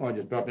 Oh, I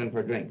just dropped in for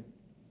a drink.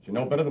 You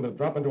know better than to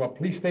drop into a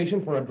police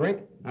station for a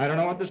drink? I don't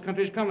know what this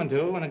country's coming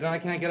to when a guy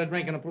can't get a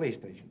drink in a police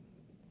station.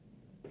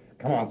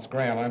 Come on,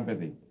 Scram, I'm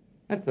busy.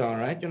 That's all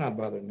right. You're not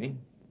bothering me.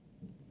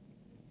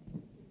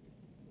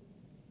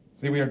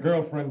 See where your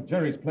girlfriend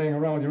Jerry's playing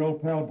around with your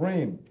old pal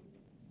Brain.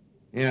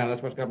 Yeah,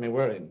 that's what's got me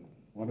worried.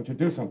 Why don't you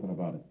do something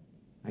about it?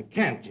 I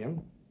can't,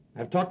 Jim.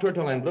 I've talked to her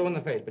till I'm blue in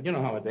the face, but you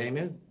know how a dame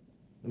is.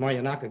 The more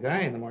you knock a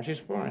guy, the more she's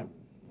for him.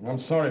 I'm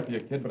sorry for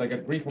you, kid, but I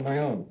got grief of my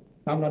own.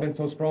 I'm not in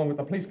so strong with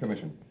the police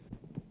commission.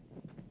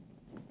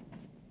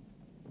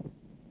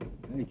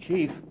 Hey,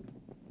 Chief,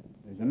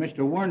 there's a Mr.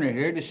 Werner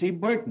here to see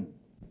Burton.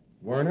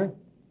 Werner?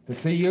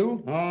 To see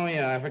you? Oh,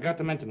 yeah, I forgot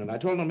to mention it. I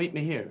told him to meet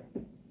me here.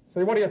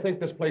 Say, what do you think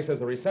this place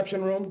is, a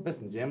reception room?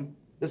 Listen, Jim,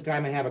 this guy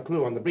may have a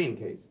clue on the Breen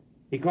case.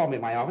 He called me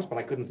at my office, but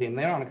I couldn't see him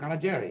there on account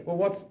of Jerry.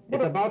 Well,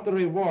 It's about the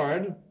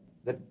reward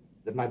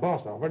that my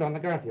boss offered on the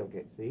Garfield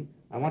case, see?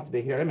 I want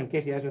to hear him in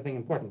case he has anything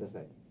important to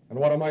say. And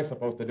what am I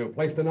supposed to do?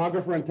 Play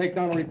stenographer and take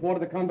down a report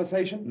of the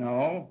conversation?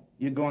 No.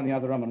 You go in the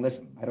other room and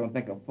listen. I don't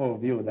think a full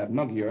view of that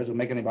mug of yours will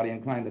make anybody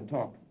inclined to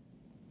talk.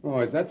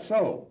 Oh, is that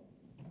so?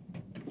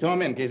 Show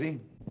him in, Casey.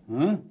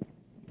 Huh?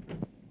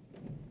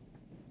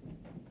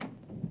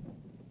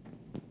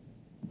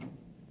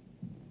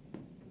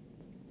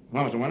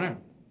 Hello, Mr. Warner.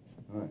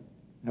 All right.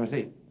 Have a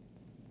seat.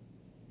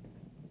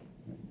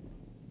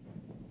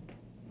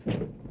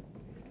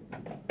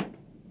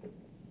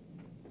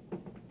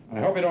 I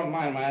hope you don't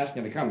mind my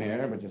asking you to come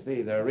here, but you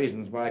see, there are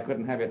reasons why I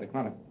couldn't have you at the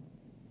Chronicle.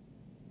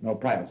 No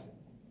privacy.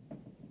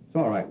 It's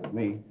all right with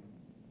me.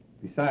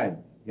 Besides,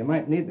 you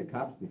might need the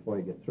cops before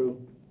you get through.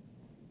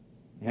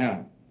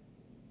 Yeah.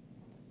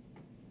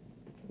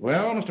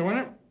 Well, Mr.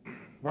 Winter,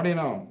 what do you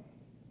know?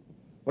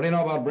 What do you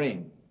know about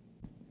Breen?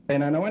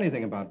 Ain't I know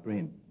anything about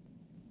Breen.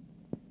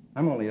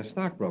 I'm only a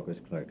stockbroker's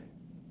clerk.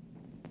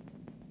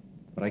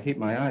 But I keep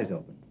my eyes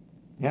open.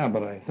 Yeah,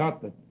 but I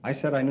thought that... I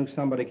said I knew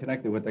somebody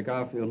connected with the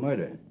Garfield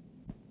murder.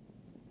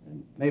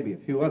 And maybe a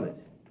few others.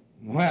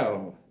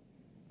 Well,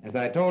 as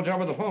I told you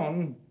over the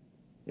phone,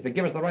 if you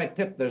give us the right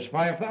tip, there's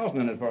 $5,000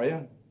 in it for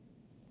you.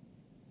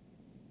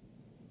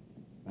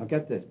 Now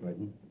get this,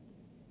 Burton.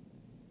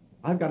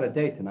 I've got a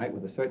date tonight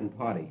with a certain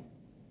party.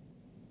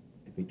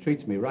 If he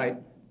treats me right,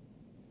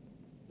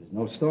 there's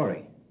no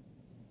story.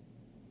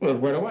 Well,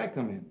 where do I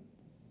come in?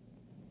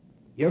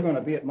 You're going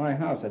to be at my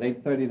house at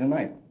 8:30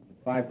 tonight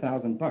with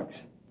 $5,000.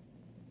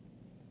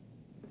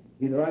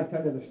 Either I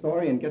tell you the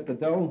story and get the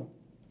dough,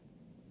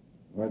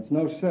 or it's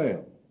no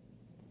sale.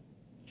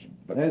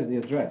 But there's the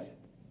address.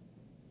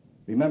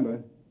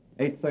 Remember,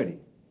 8:30.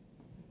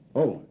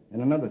 Oh,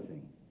 and another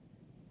thing.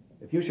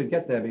 If you should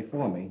get there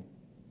before me,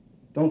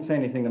 don't say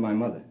anything to my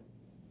mother.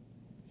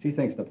 She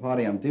thinks the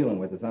party I'm dealing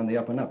with is on the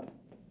up and up.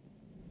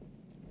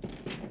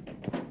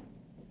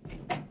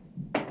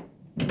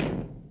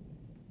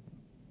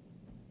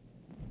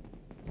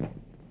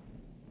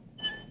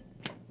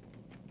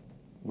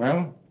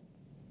 Well?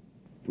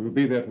 We'll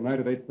be there tonight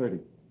at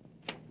 8:30.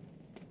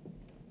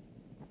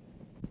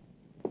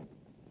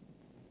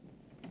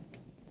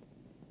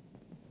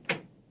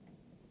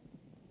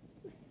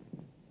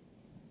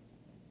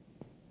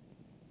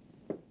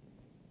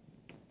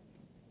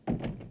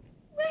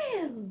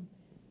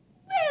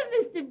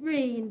 Mr.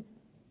 Breen,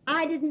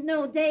 I didn't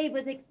know Dave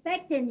was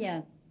expecting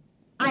you.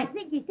 I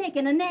think he's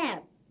taking a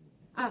nap.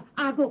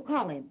 I'll go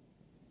call him.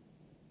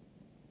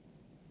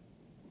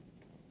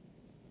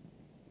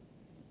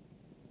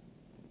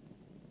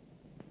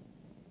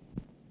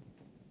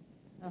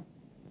 Oh,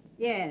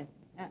 yes,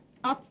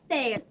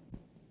 upstairs.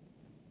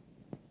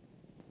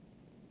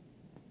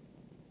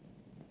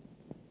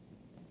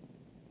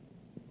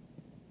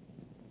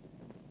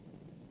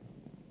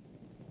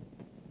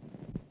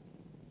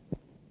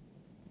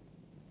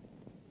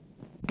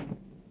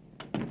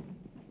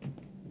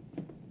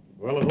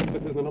 Well, I hope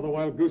this isn't another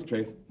wild goose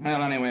chase.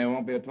 Well, anyway, it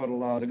won't be a total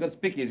loss. A good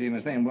speakeasy in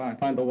the same block.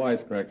 Find the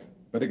wisecracks.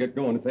 Better get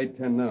going. It's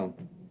 8:10 now.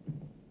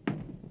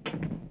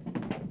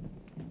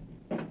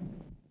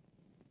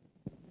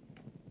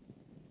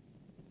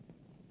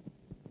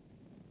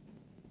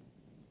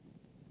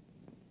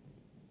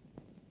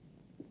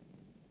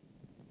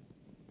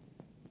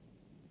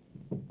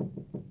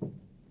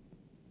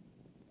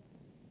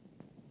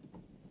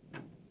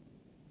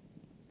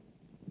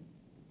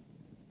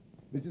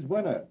 Mrs.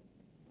 Werner,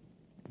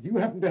 do you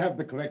happen to have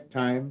the correct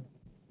time?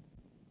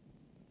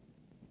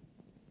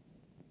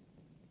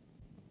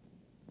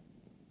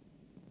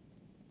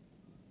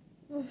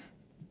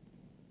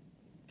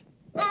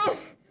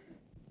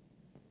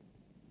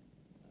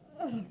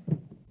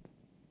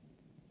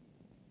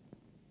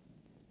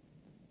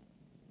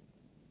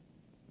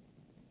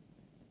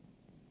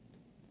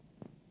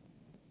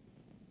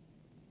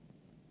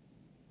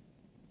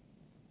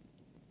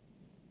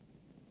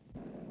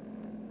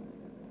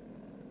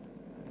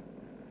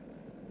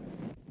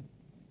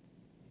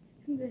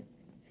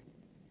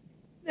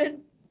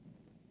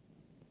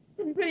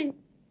 Then Breen,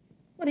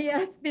 when he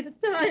asked me the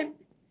time,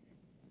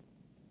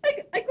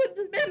 I couldn't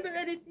remember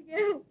anything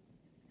else.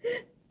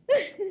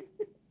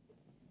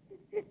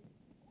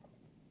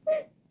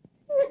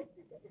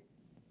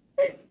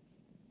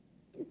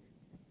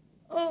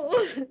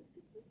 Oh,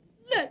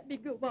 let me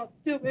go up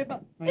to him.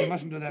 No, you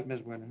mustn't do that,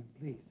 Miss Werner,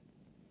 please.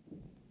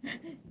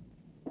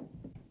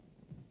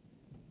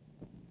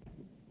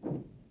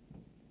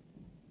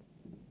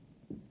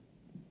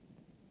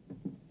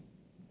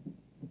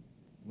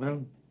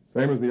 Well?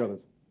 Same as the others.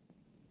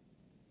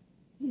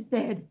 He's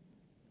dead.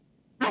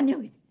 I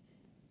knew it.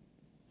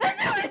 I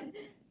knew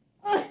it!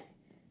 Oh.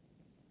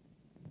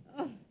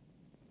 Oh.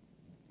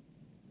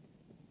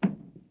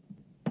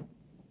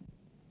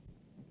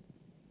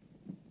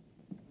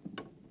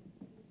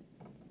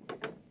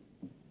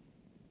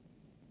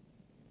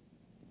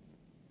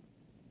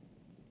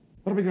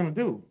 What are we going to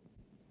do?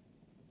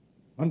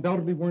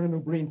 Undoubtedly Werner knew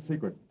Breen's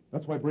secret.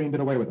 That's why Breen did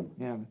away with him.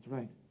 Yeah, that's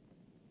right.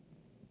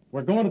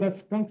 We're going to that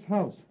skunk's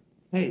house.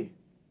 Hey,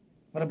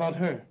 what about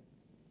her?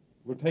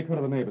 We'll take her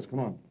to the neighbors. Come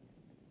on.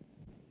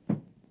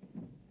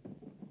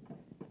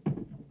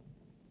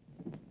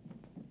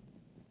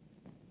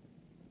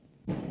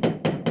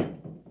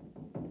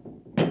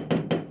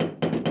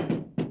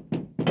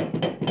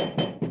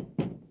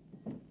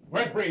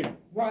 Breen.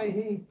 Why,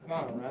 he... Come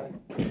on, Riley.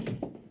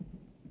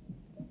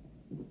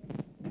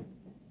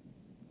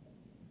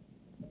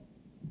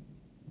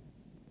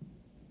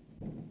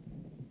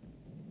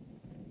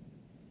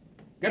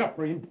 Get up,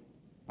 Breen.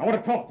 I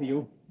want to talk to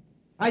you.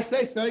 I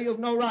say, sir, you've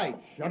no right.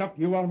 Shut up,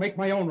 you. I'll make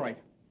my own right.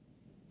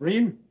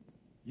 Breen,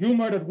 you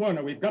murdered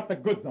Werner. We've got the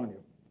goods on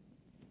you.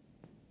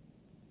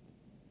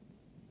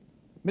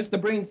 Mr.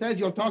 Breen says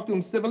you'll talk to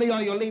him civilly or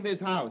you'll leave his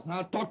house.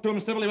 I'll talk to him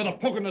civilly with a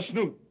poke in the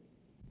snoot.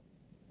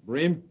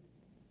 Breen,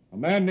 a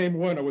man named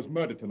Werner was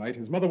murdered tonight.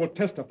 His mother will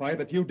testify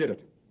that you did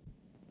it.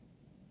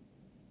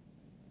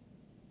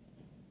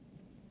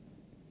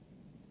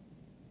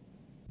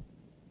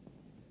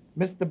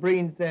 Mr.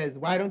 Breen says,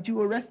 why don't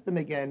you arrest them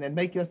again and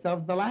make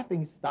yourselves the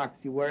laughing stocks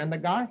you were in the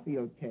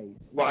Garfield case?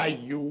 Why,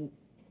 you...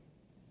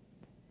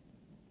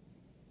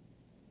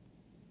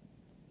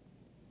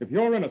 If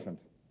you're innocent,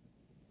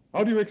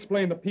 how do you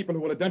explain the people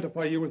who will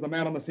identify you as the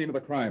man on the scene of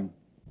the crime?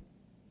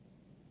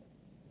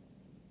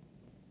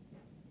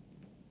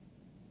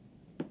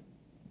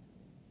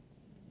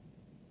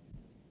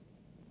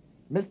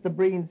 Mr.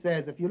 Breen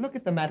says, if you look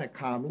at the matter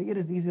calmly, it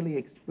is easily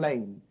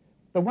explained.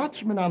 The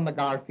watchman on the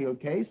Garfield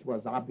case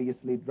was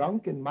obviously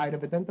drunk and might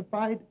have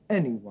identified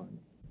anyone.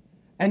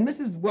 And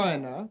Mrs.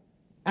 Werner,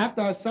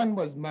 after her son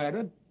was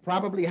murdered,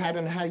 probably had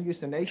an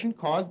hallucination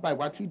caused by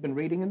what she'd been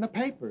reading in the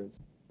papers.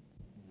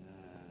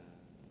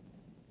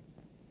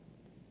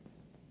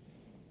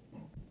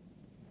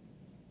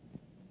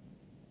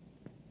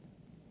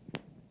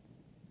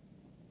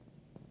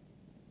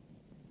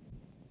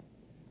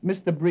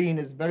 Mr. Breen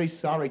is very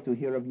sorry to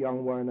hear of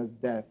young Werner's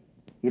death.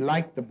 He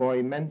liked the boy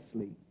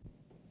immensely,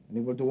 and he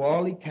will do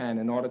all he can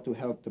in order to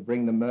help to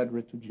bring the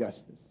murderer to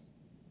justice.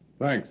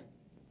 Thanks.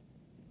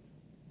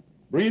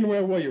 Breen,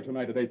 where were you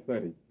tonight at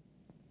 8:30?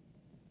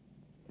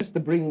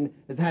 Mr. Breen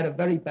has had a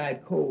very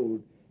bad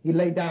cold. He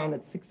lay down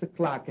at 6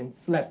 o'clock and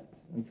slept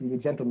until you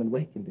gentlemen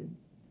wakened him.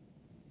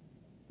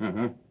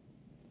 Uh-huh.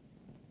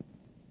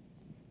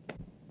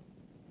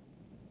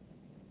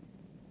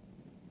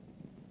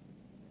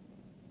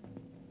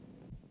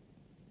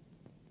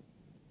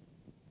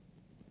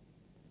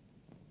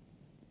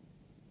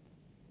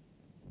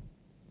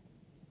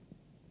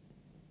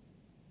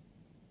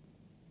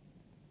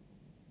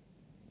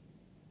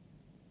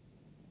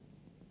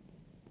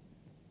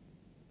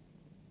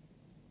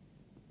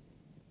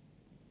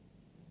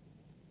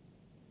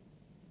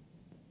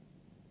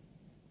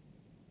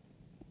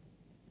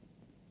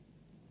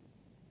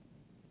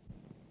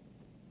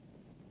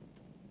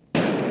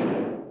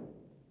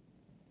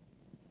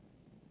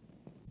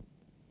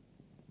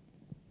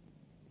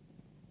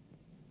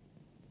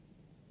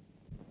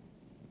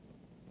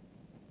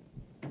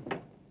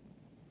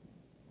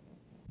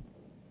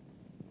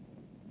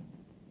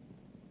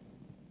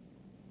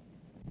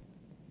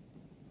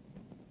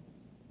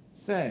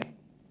 Say,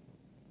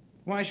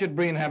 why should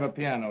Breen have a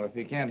piano if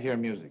he can't hear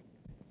music?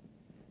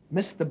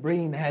 Mr.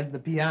 Breen has the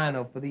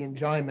piano for the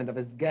enjoyment of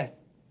his guests.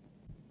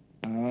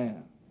 Oh, yeah.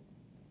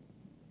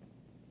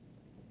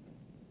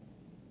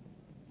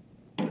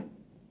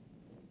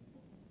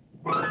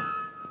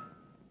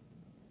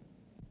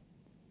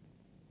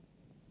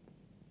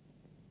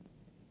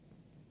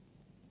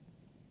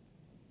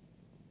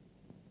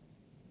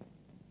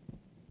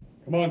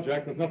 Come on,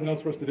 Jack. There's nothing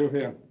else for us to do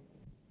here.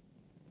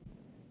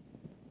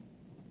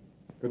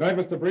 Good night,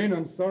 Mr. Breen.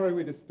 I'm sorry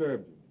we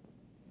disturbed you.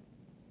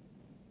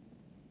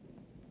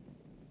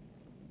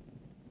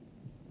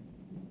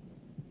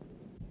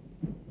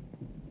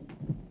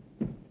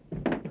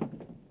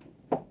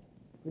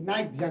 Good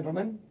night,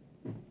 gentlemen.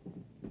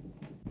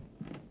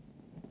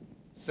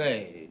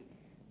 Say.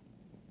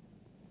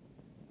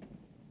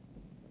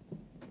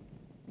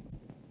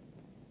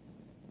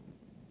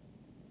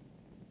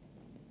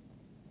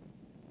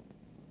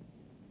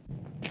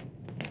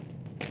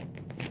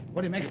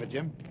 What do you make of it,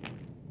 Jim?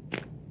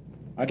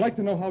 I'd like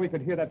to know how he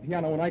could hear that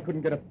piano when I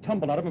couldn't get a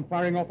tumble out of him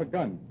firing off a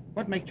gun.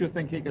 What makes you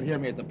think he could hear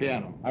me at the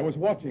piano? I was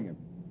watching him.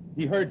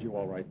 He heard you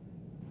all right.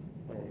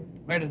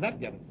 Where does that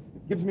get us?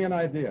 It gives me an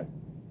idea.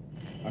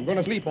 I'm going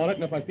to sleep on it,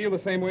 and if I feel the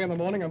same way in the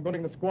morning, I'm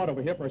bringing the squad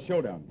over here for a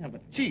showdown. Yeah,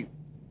 but Chief.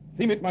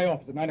 See me at my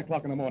office at 9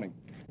 o'clock in the morning.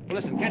 Well,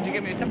 listen, can't you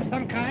give me a tip of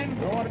some kind?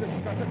 Don't want to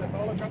discuss it. That's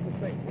all I've got to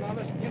say. Well,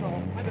 listen, you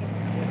know, I've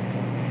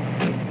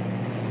been...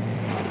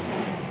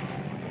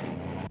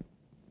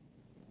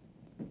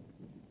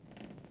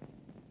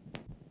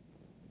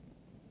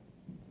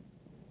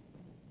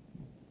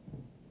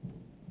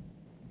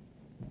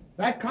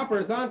 That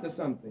copper's onto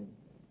something.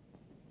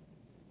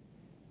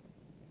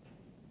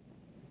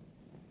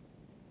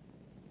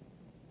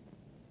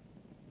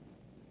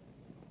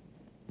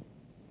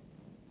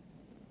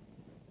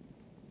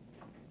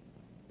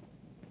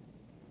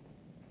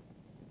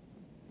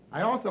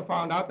 I also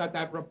found out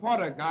that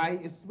reporter guy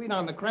is sweet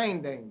on the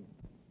Crane dame.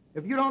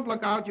 If you don't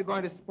look out, you're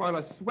going to spoil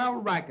a swell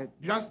racket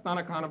just on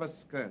account of a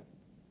skirt.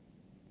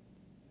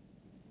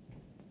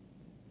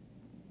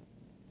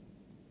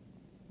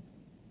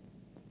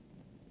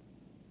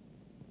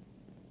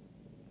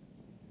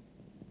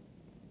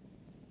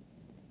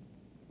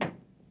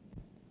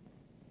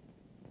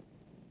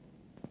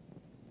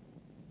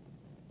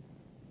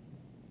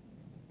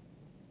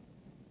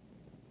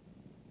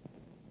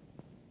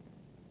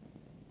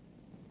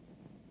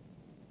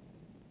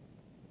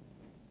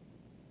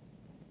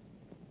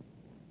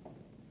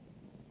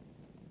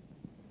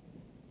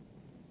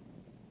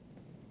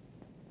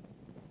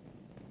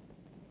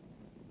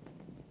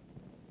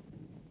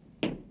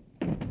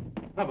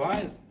 Hi,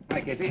 boys.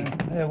 Hi, Casey.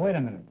 Hey, wait a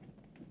minute.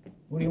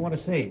 Who do you want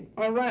to see?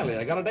 Riley.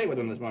 I got a date with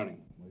him this morning.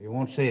 Well, you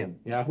won't see him.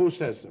 Yeah, who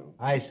says so?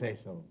 I say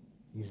so.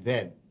 He's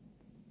dead.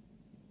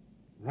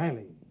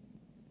 Riley.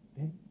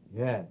 Dead?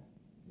 Yeah.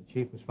 The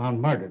chief was found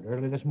murdered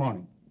early this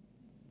morning.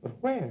 But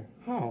where?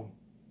 How?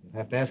 You'll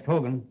have to ask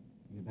Hogan.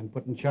 He's been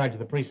put in charge of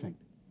the precinct.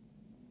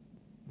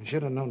 I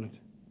should have known it.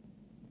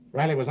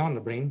 Riley was on the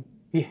Breen.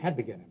 He had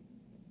to get him.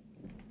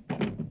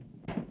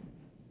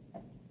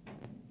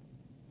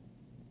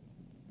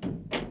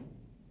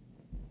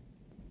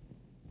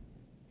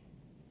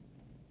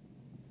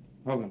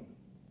 Hogan,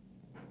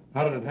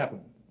 how did it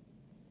happen?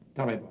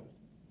 Tell me about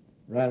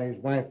it.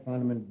 Riley's wife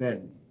found him in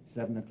bed,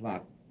 7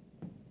 o'clock.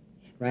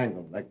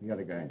 Strangled like the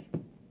other guys.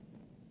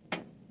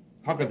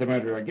 How could the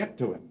murderer get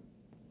to him?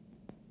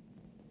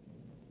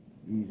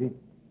 Easy.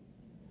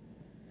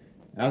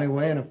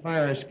 Alleyway and a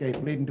fire escape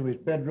leading to his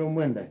bedroom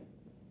window.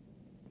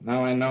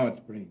 Now I know it's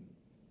Breen.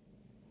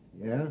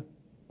 Yeah?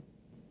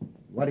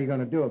 What are you going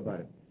to do about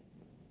it?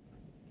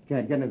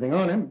 Can't get anything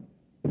on him.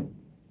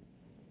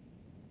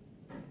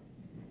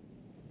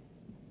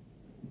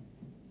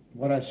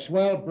 What a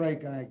swell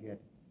break I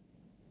get.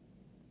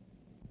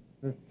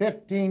 For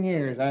 15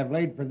 years, I've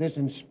laid for this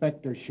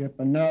inspectorship,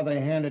 and now they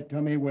hand it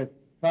to me with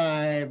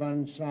 5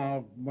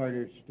 unsolved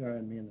murders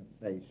staring me in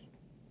the face.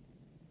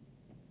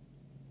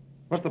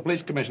 What's the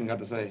police commission got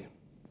to say?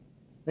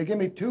 They give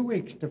me 2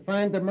 weeks to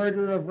find the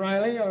murderer of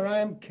Riley, or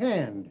I'm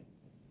canned.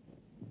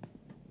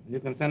 You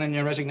can send in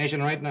your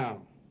resignation right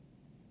now.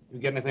 You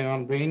get anything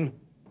on Breen,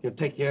 he'll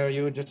take care of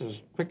you just as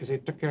quick as he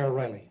took care of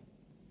Riley.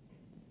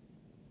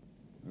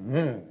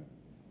 Yeah.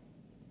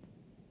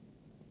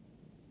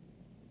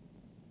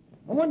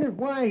 I wonder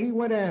why he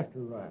went after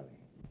Riley.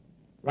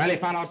 Riley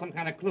found out some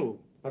kind of clue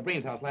at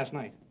Breen's house last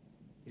night.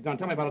 He's going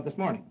to tell me about it this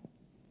morning.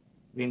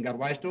 Breen got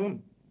wise to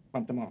him,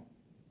 bumped him off.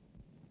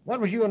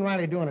 What was you and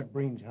Riley doing at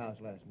Breen's house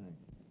last night?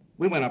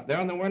 We went up there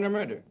on the Werner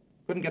murder.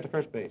 Couldn't get to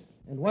first base.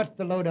 And what's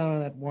the lowdown on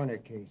that Warner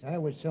case? I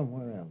was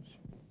somewhere else.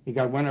 He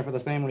got Werner for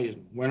the same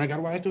reason. Werner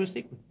got wise to his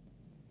secret.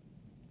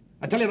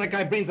 I tell you, that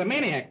guy Breen's a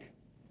maniac.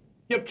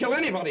 He'll kill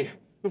anybody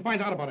who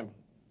finds out about him.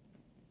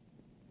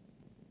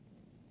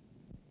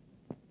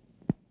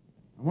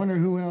 I wonder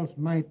who else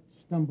might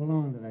stumble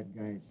on to that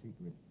guy's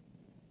secret.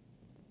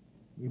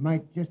 We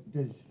might just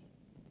as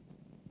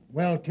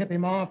well tip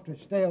him off to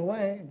stay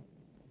away.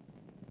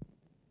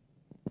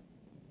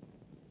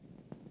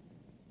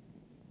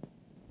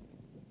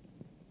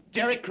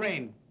 Jerry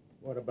Crane.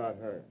 What about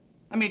her?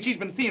 I mean, she's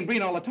been seeing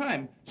Breen all the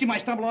time. She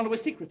might stumble onto his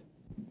secret.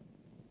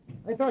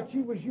 I thought she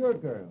was your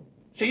girl.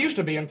 She used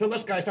to be until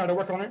this guy started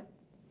working on her,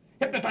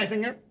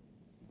 hypnotizing her.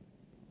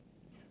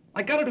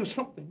 I gotta do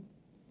something.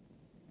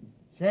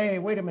 Say,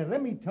 wait a minute.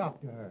 Let me talk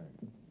to her.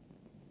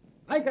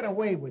 I got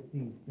away with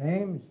these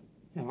dames.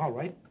 Yeah, all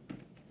right.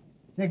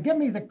 Say, give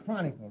me the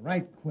Chronicle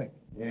right quick.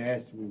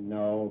 Yes, we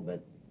know,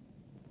 but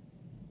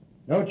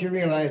don't you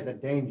realize the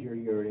danger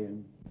you're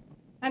in?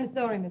 I'm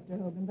sorry,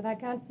 Mr. Hogan, but I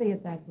can't see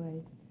it that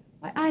way.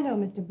 I know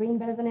Mr. Breen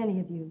better than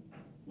any of you.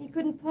 He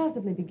couldn't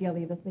possibly be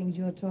guilty of the things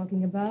you're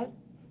talking about.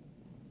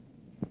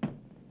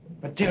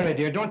 But, Jerry,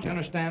 dear, don't you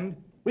understand?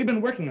 We've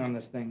been working on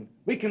this thing.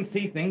 We can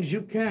see things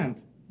you can't.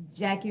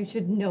 Jack, you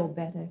should know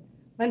better.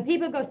 When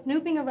people go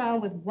snooping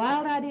around with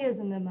wild ideas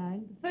in their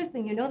mind, the first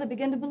thing you know, they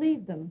begin to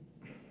believe them.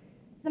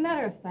 As a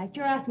matter of fact,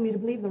 you're asking me to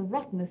believe the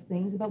rottenest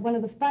things about one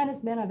of the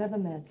finest men I've ever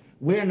met.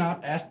 We're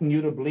not asking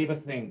you to believe a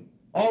thing.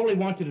 All we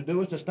want you to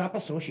do is to stop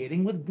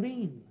associating with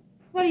Breen.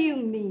 What do you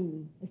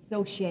mean,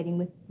 associating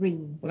with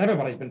Breen? Well,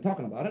 everybody's been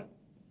talking about it.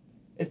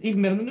 It's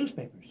even been in the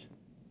newspapers.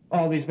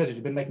 All these visits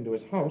you've been making to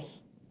his house.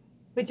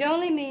 Which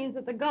only means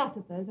that the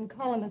gossipers and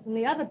columnists in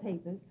the other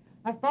papers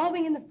are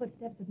following in the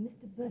footsteps of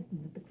Mr. Burton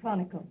of the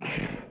Chronicle.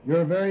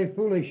 You're very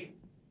foolish.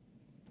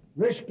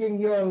 Risking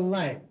your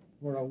life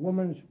for a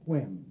woman's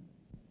whim.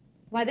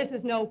 Why, this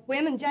is no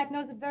whim, and Jack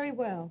knows it very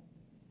well.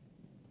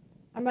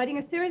 I'm writing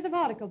a series of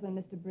articles on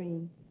Mr.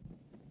 Breen.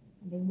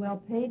 I'm being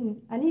well paid,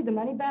 and I need the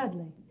money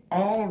badly.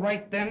 All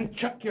right, then,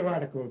 chuck your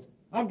articles.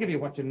 I'll give you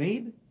what you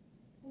need.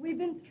 We've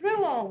been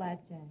through all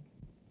that, Jack.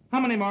 How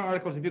many more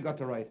articles have you got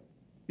to write?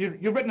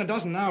 You've written a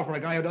dozen now for a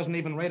guy who doesn't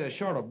even write a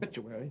short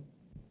obituary.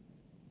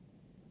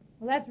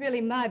 Well, that's really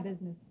my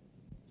business.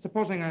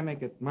 Supposing I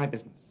make it my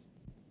business.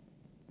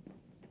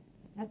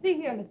 Now, see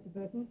here, Mr.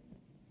 Burton.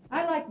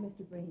 I like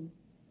Mr. Breen,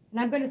 and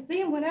I'm going to see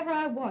him whenever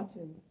I want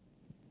to.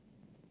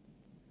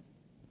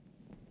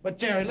 But,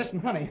 Jerry, listen,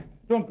 honey,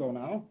 don't go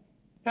now.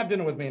 Have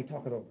dinner with me and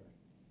talk it over.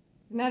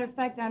 As a matter of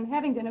fact, I'm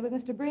having dinner with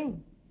Mr.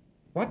 Breen.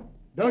 What?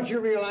 Don't you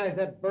realize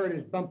that bird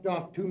has bumped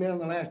off 2 men in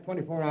the last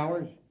 24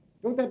 hours?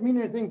 Don't that mean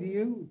anything to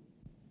you?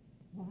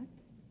 What?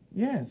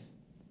 Yes.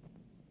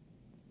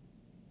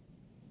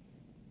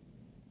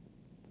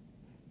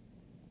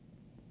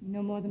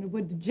 No more than it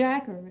would to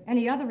Jack or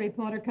any other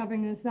reporter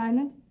covering an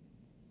assignment.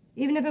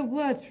 Even if it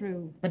were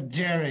true. But,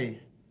 Jerry...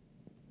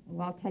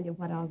 Oh, I'll tell you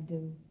what I'll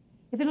do.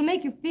 If it'll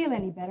make you feel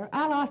any better,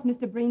 I'll ask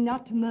Mr. Breen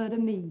not to murder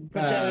me.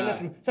 But, Jerry,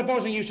 listen,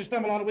 supposing you should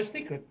stumble onto his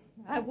secret.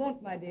 I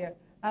won't, my dear.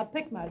 I'll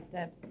pick my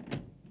steps.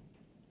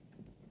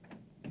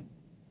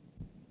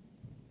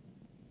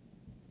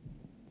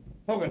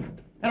 Hogan,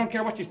 I don't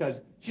care what she says.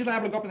 She's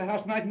liable to go up to the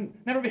house tonight and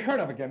never be heard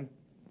of again.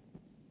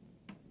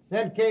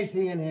 Send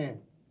Casey in here.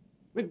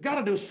 We've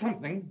got to do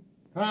something.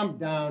 Calm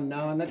down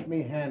now and let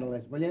me handle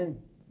this, will you?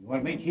 You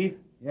want me, Chief?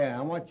 Yeah,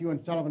 I want you and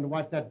Sullivan to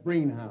watch that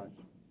Breen house.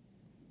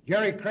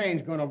 Jerry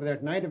Crane's going over there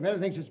tonight. If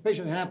anything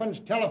suspicious happens,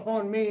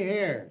 telephone me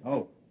here.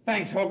 Oh,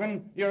 thanks,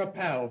 Hogan. You're a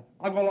pal.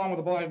 I'll go along with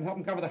the boys and help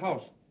them cover the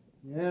house.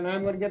 Yeah, and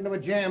I'm going to get into a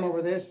jam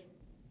over this.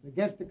 It's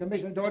against the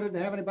commissioner's order to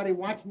have anybody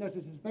watching us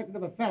is suspected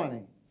of a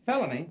felony.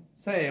 Felony?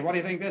 Say, what do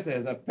you think this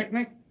is, a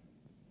picnic?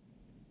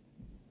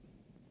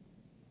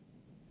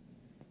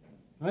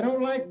 I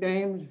don't like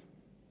dames.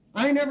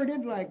 I never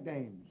did like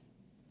dames.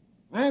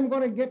 I'm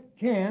going to get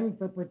canned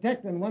for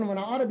protecting one when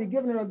I ought to be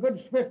giving her a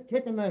good swift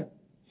kick in the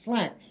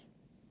slacks.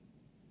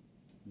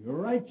 You're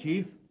right,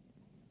 Chief.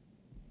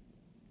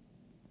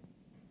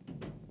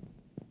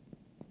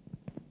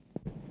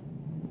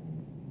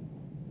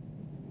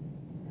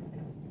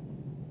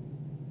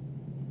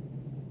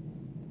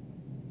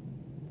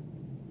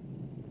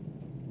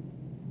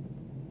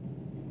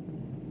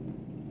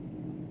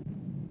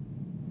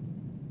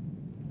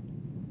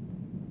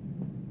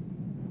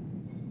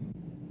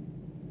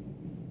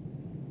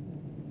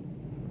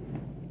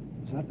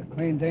 Is that the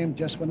Crane dame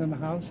just went in the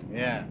house?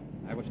 Yeah,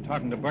 I was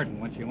talking to Burton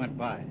when she went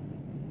by.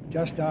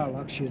 Just our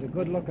luck. She's a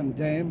good-looking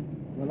dame.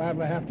 We're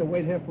liable to have to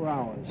wait here for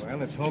hours.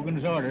 Well, it's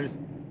Hogan's orders.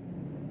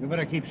 You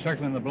better keep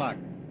circling the block.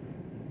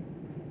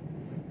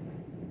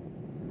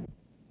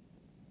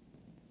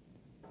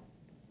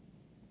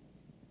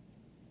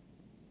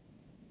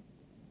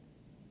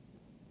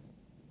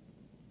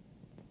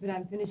 But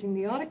I'm finishing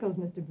the articles,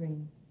 Mr.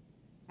 Breen.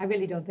 I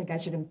really don't think I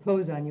should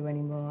impose on you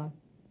anymore.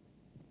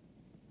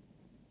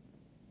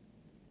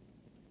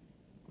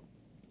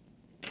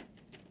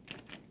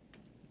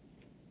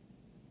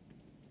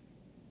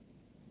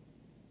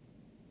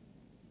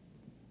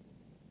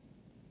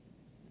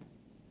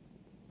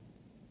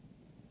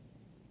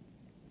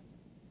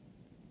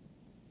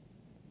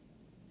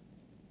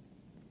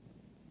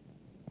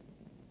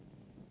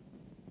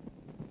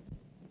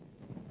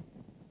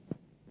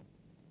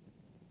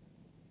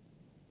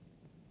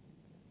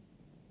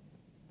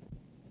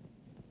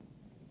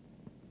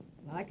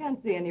 I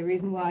can't see any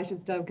reason why I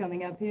should stop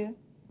coming up here.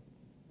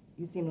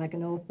 You seem like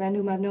an old friend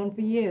whom I've known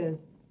for years.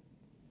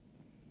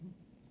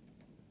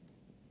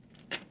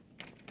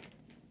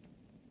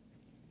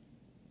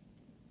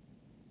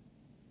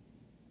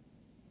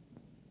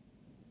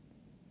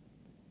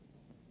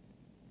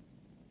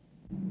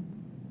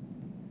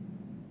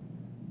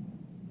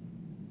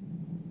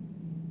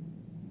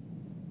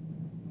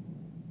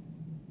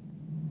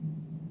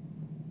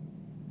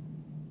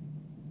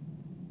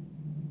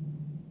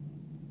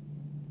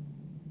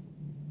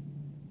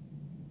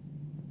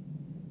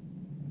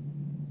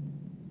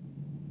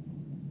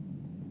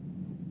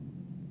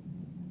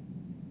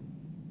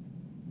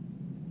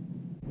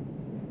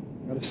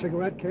 Got a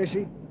cigarette,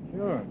 Casey?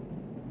 Sure.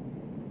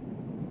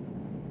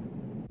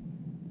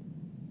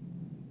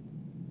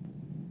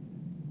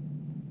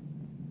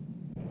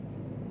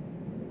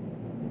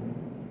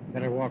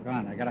 Better walk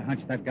on. I got a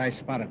hunch that guy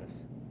spotted us.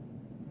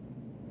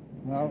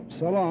 Well,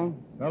 so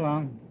long. So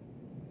long.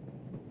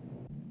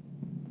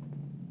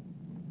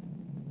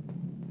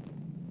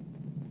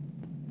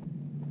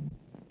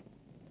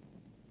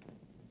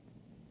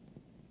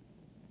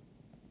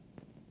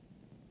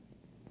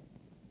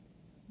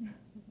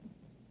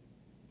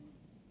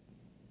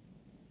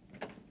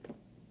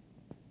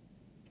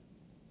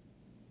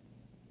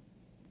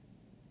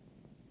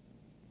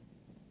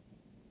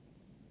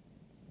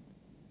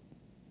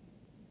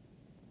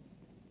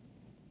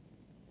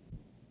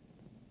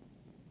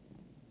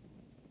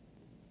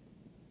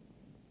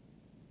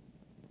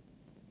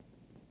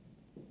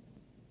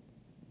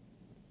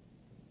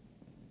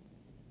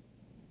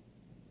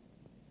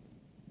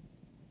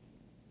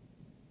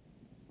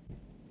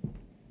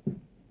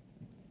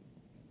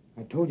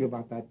 I told you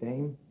about that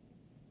dame.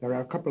 There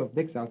are a couple of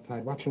dicks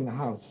outside watching the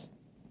house.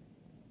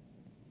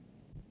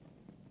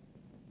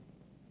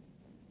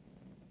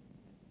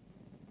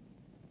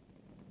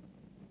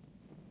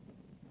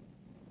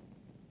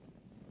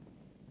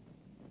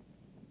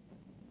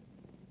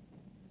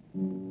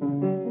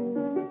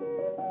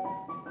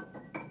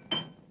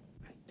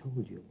 I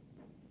told you.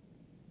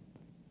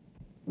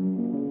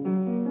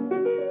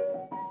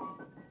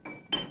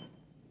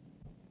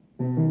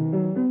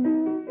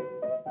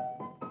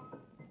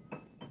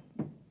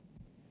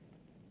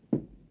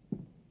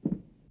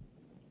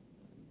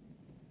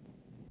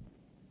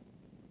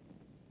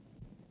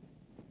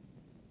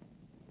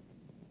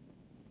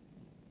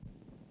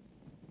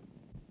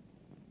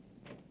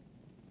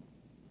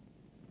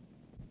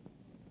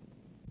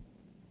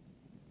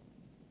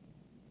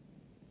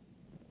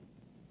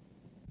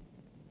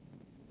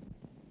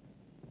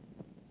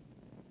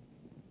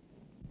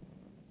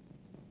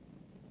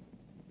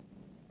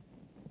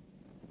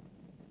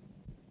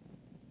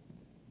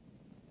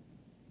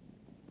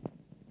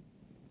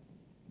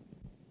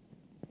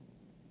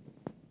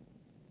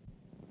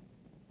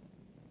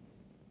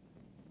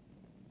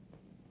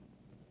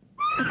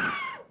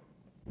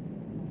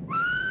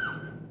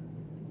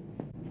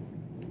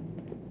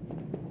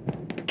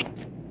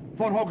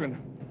 phone Hogan.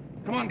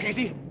 Come on,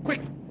 Casey,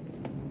 quick.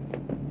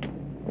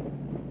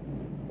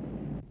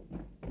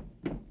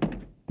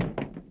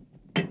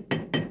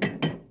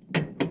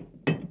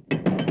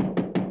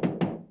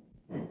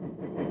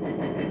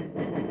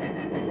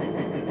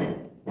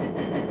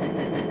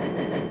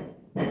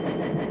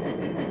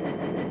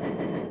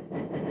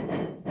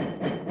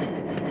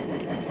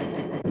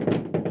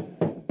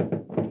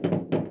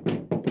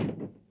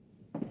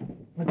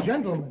 A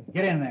gentleman.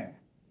 Get in there.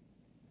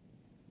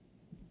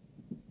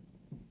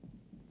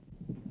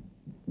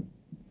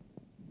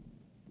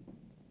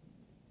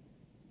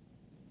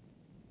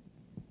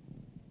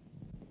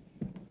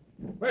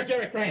 Where's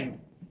Jerry Crane?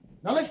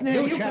 Now listen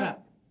here, You shut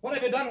up. What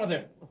have you done with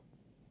him?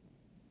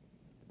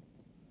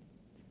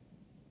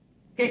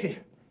 Casey,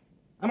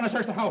 I'm going to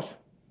search the house.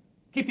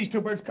 Keep these two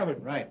birds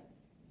covered. Right.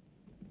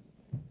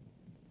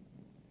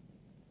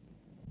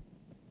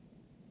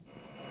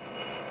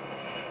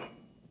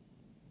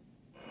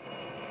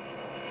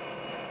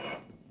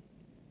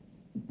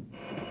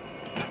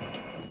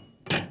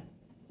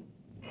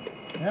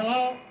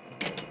 Hello?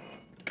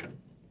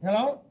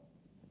 Hello?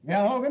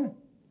 Yeah, Hogan?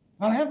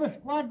 I'll have the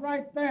squad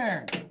right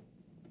there.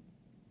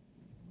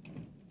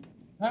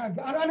 Get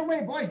on the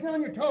way, boys. Get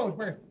on your toes.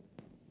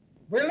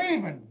 We're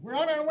leaving. We're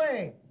on our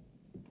way.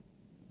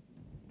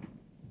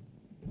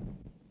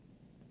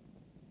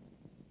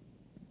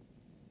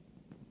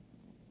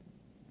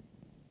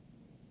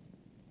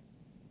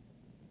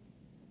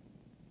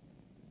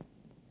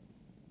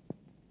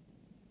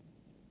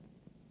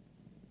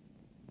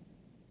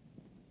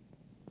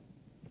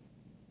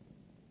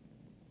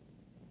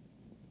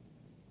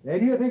 Hey,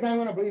 do you think I'm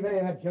going to believe any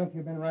of that junk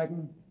you've been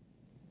writing?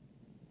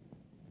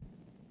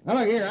 Now,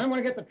 look here, I'm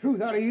going to get the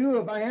truth out of you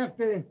if I have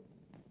to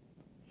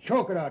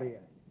choke it out of you.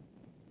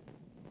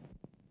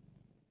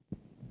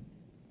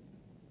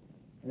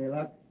 Any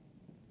luck?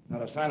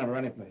 Not a sign of her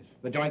anyplace.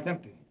 The joint's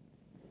empty.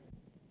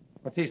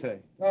 What's he say?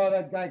 Oh,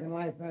 that guy can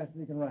lie fast as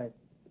he can write.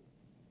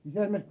 He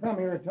says Miss Crumb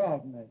here at all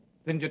tonight.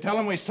 Didn't you tell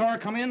him we saw her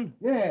come in?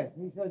 Yes,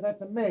 he says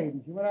that's a maid,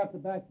 and she went out the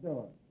back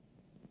door.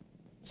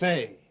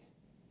 Say,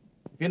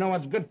 if you know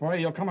what's good for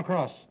you, you'll come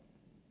across.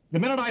 The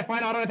minute I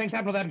find out anything's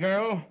happened to that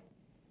girl,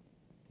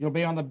 you'll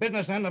be on the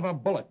business end of a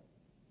bullet.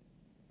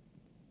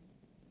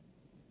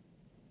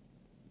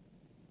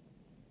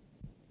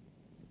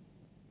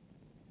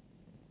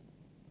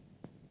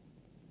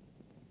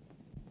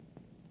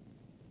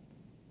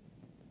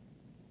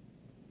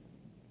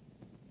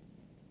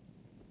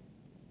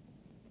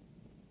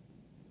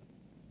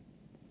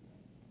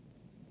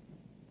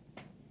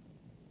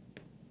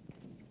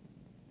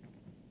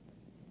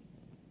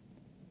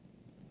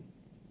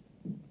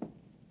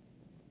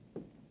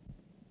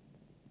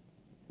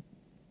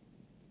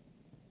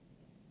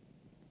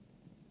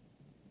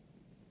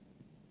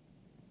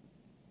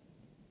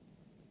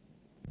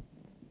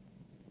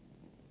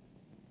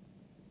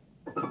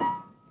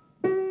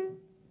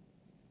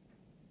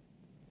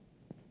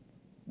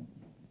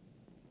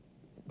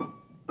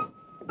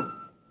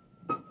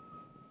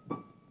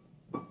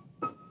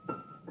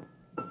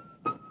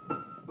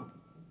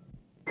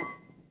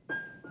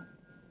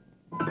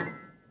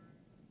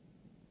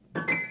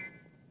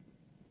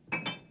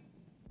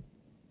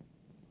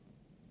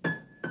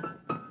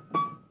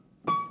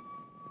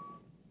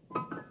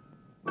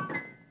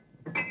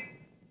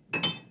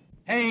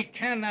 Hey,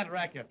 can that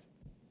racket.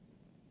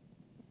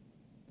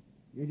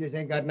 You just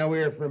ain't got no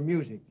ear for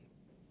music.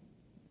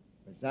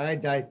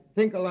 Besides, I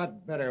think a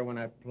lot better when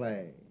I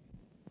play.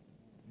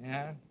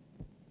 Yeah?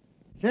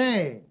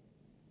 Say,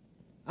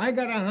 I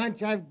got a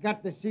hunch I've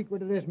got the secret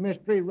to this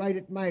mystery right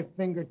at my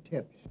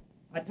fingertips.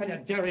 I tell you,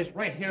 Jerry's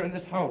right here in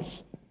this house.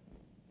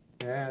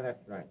 Yeah,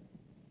 that's right.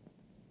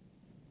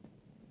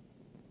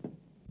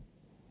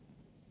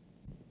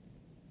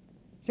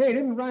 Say,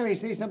 didn't Riley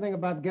say something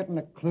about getting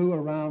a clue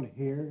around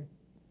here?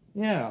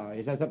 Yeah,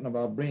 he said something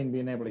about Breen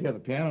being able to hear the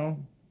piano.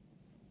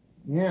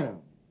 Yeah.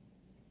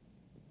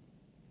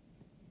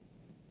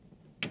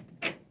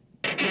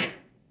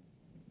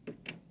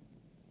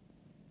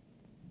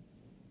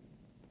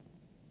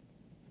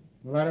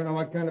 Well, I don't know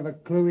what kind of a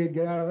clue he'd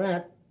get out of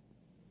that.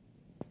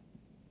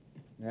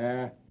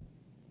 Yeah.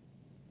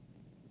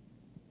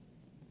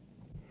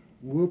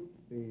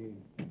 Whoopsie.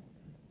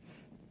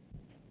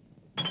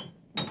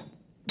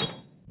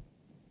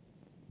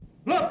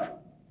 Look!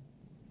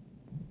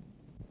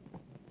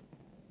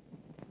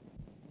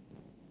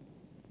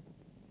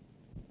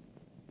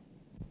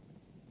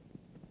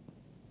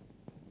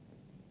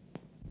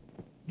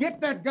 Get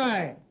that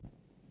guy!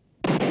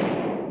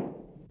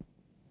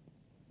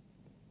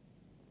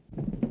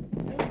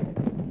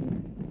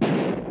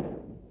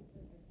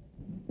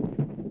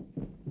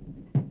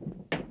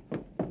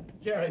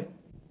 Jerry.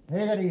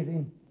 Take it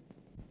easy.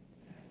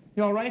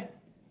 You all right?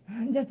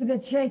 I'm just a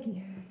bit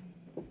shaky.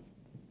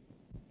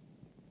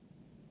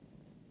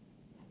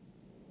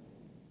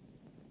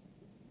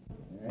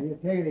 Yeah, you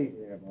take it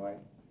easy there, boy.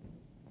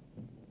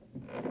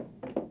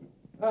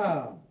 Oh,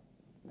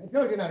 I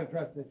told you not to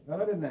trust this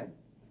fellow, didn't I?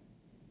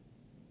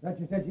 Thought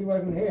you said she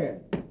wasn't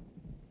here.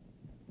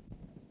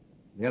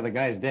 The other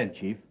guy's dead,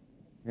 Chief.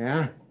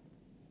 Yeah?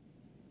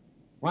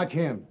 Watch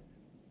him.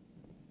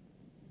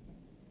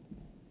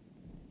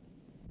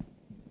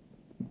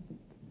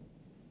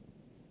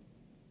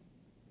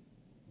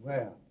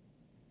 Well.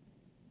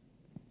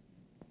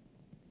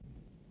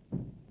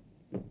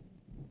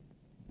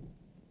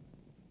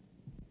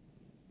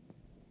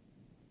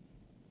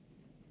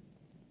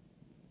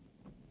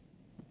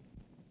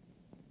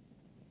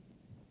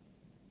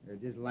 They're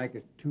just like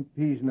as two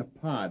peas in a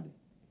pod.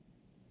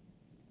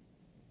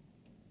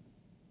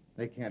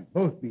 They can't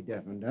both be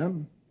deaf and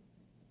dumb.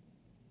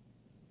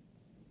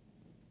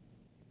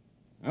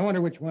 I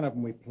wonder which one of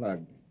them we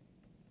plugged.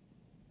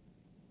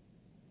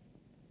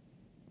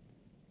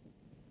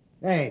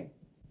 Hey,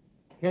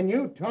 can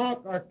you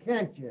talk or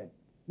can't you?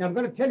 Now, I'm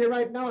going to tell you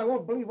right now, I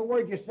won't believe a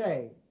word you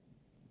say.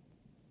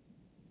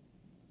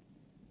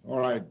 All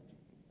right,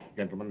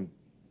 gentlemen.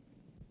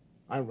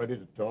 I'm ready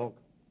to talk.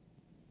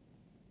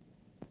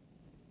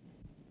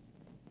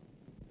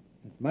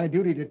 It's my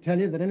duty to tell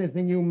you that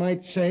anything you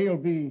might say will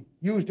be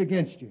used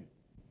against you.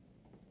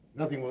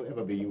 Nothing will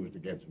ever be used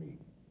against me.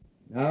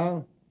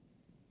 No?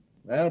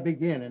 Well,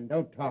 begin and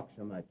don't talk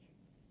so much.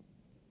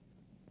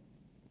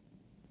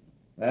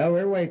 Well,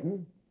 we're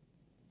waiting.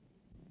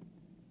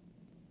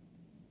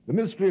 The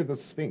mystery of the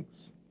Sphinx,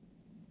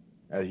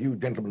 as you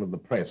gentlemen of the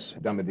press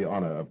have done me the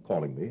honor of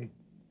calling me,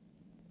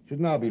 should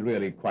now be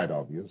really quite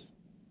obvious.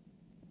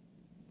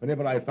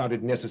 Whenever I found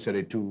it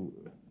necessary to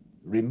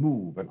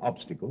remove an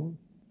obstacle,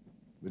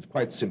 it was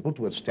quite simple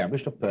to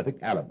establish a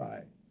perfect alibi.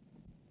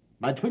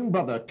 My twin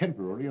brother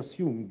temporarily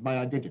assumed my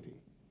identity,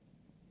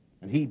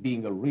 and he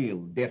being a real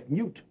deaf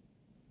mute,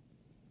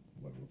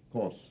 well, of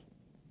course,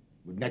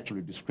 would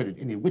naturally discredit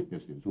any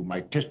witnesses who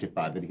might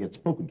testify that he had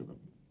spoken to them.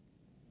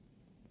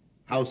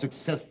 How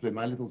successfully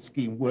my little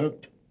scheme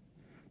worked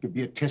could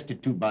be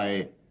attested to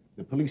by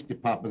the police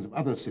departments of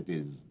other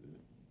cities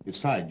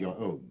beside your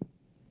own.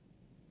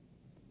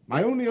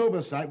 My only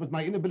oversight was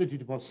my inability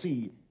to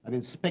foresee an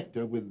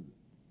inspector with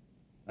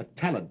a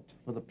talent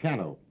for the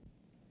piano.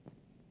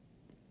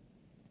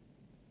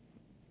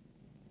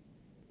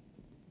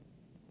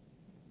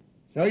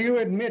 So you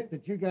admit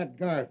that you got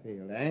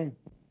Garfield, eh?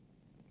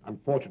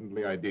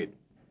 Unfortunately, I did.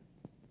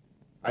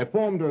 I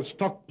formed a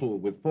stock pool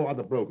with 4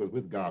 other brokers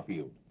with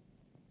Garfield.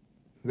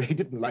 They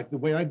didn't like the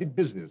way I did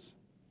business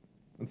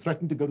and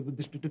threatened to go to the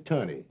district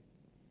attorney.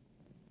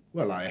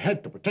 Well, I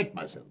had to protect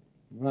myself.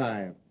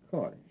 Why, of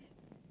course.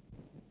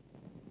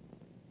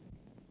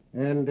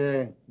 And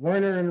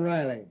Werner and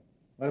Riley,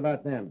 what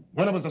about them?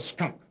 Werner was a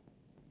skunk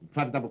who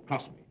tried to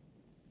double-cross me.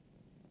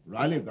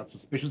 Riley got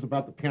suspicious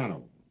about the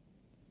piano.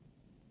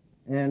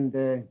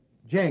 And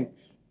Jenks,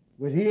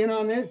 was he in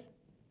on this?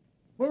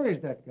 Where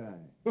is that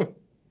guy?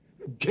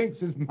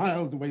 Jenks is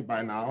miles away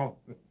by now.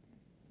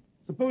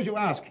 Suppose you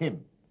ask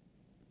him.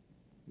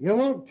 You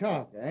won't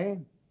talk, eh?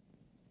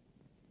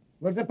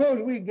 Well,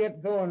 suppose we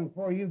get going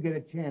before you get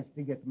a chance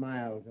to get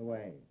miles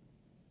away.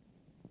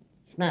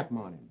 Snap 'em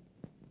on him.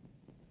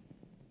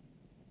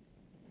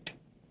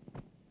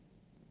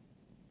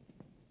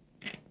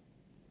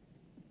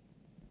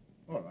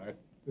 All right.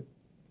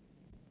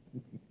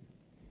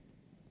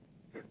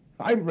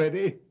 I'm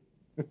ready.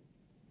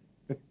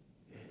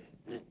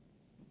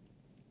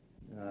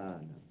 No.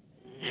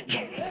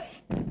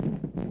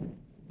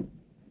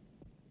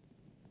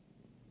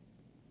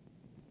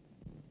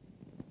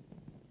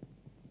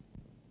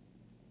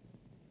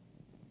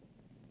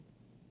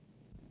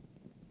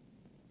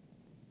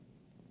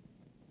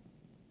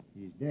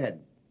 He's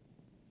dead.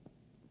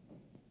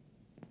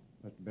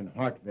 Must have been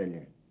heart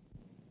failure.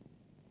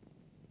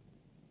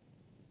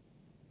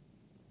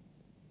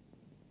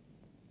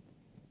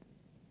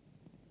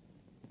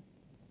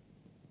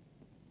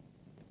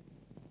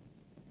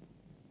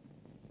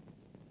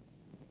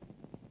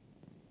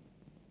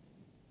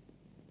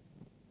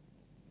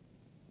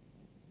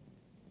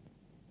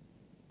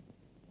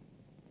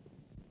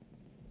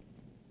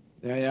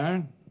 There you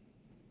are.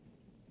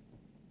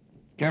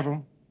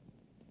 Careful.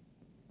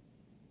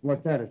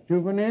 What's that, a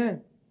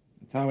souvenir?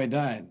 That's how he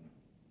died.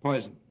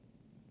 Poison.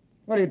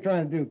 What are you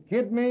trying to do,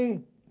 kid me?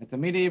 It's a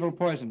medieval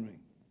poison ring.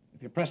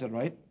 If you press it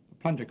right, the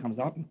plunger comes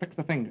out and pricks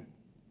the finger.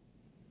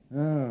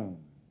 Oh.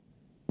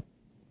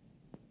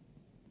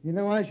 You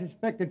know, I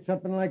suspected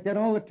something like that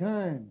all the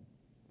time.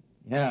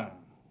 Yeah.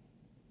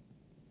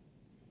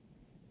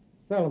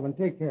 Sullivan,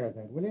 take care of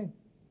that, will you?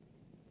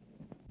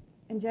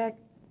 And, Jack,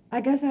 I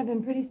guess I've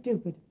been pretty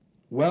stupid.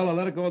 Well, I'll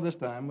let it go this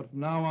time, but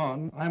from now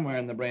on, I'm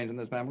wearing the brains in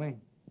this family.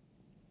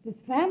 This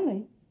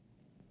family?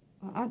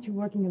 Aren't you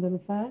working a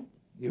little fast?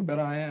 You bet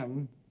I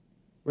am.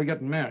 We're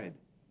getting married.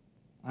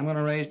 I'm going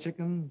to raise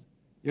chickens.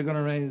 You're going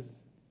to raise...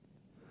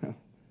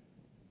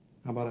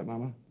 How about it,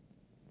 Mama?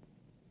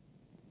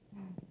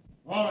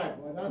 All right,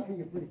 boys, I'll see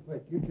you pretty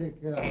quick. You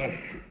take care of it.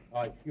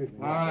 Oh, excuse me.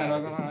 All right,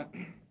 all right.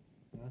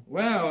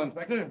 Well,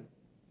 Inspector,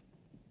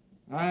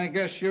 I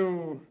guess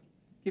you'll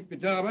keep your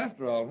job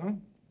after all, huh?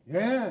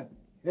 Yeah.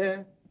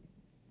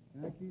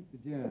 I'll keep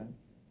the job.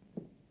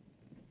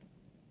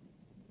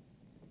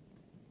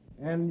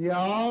 And you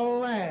all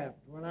laughed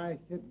when I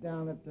sit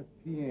down at the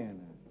piano.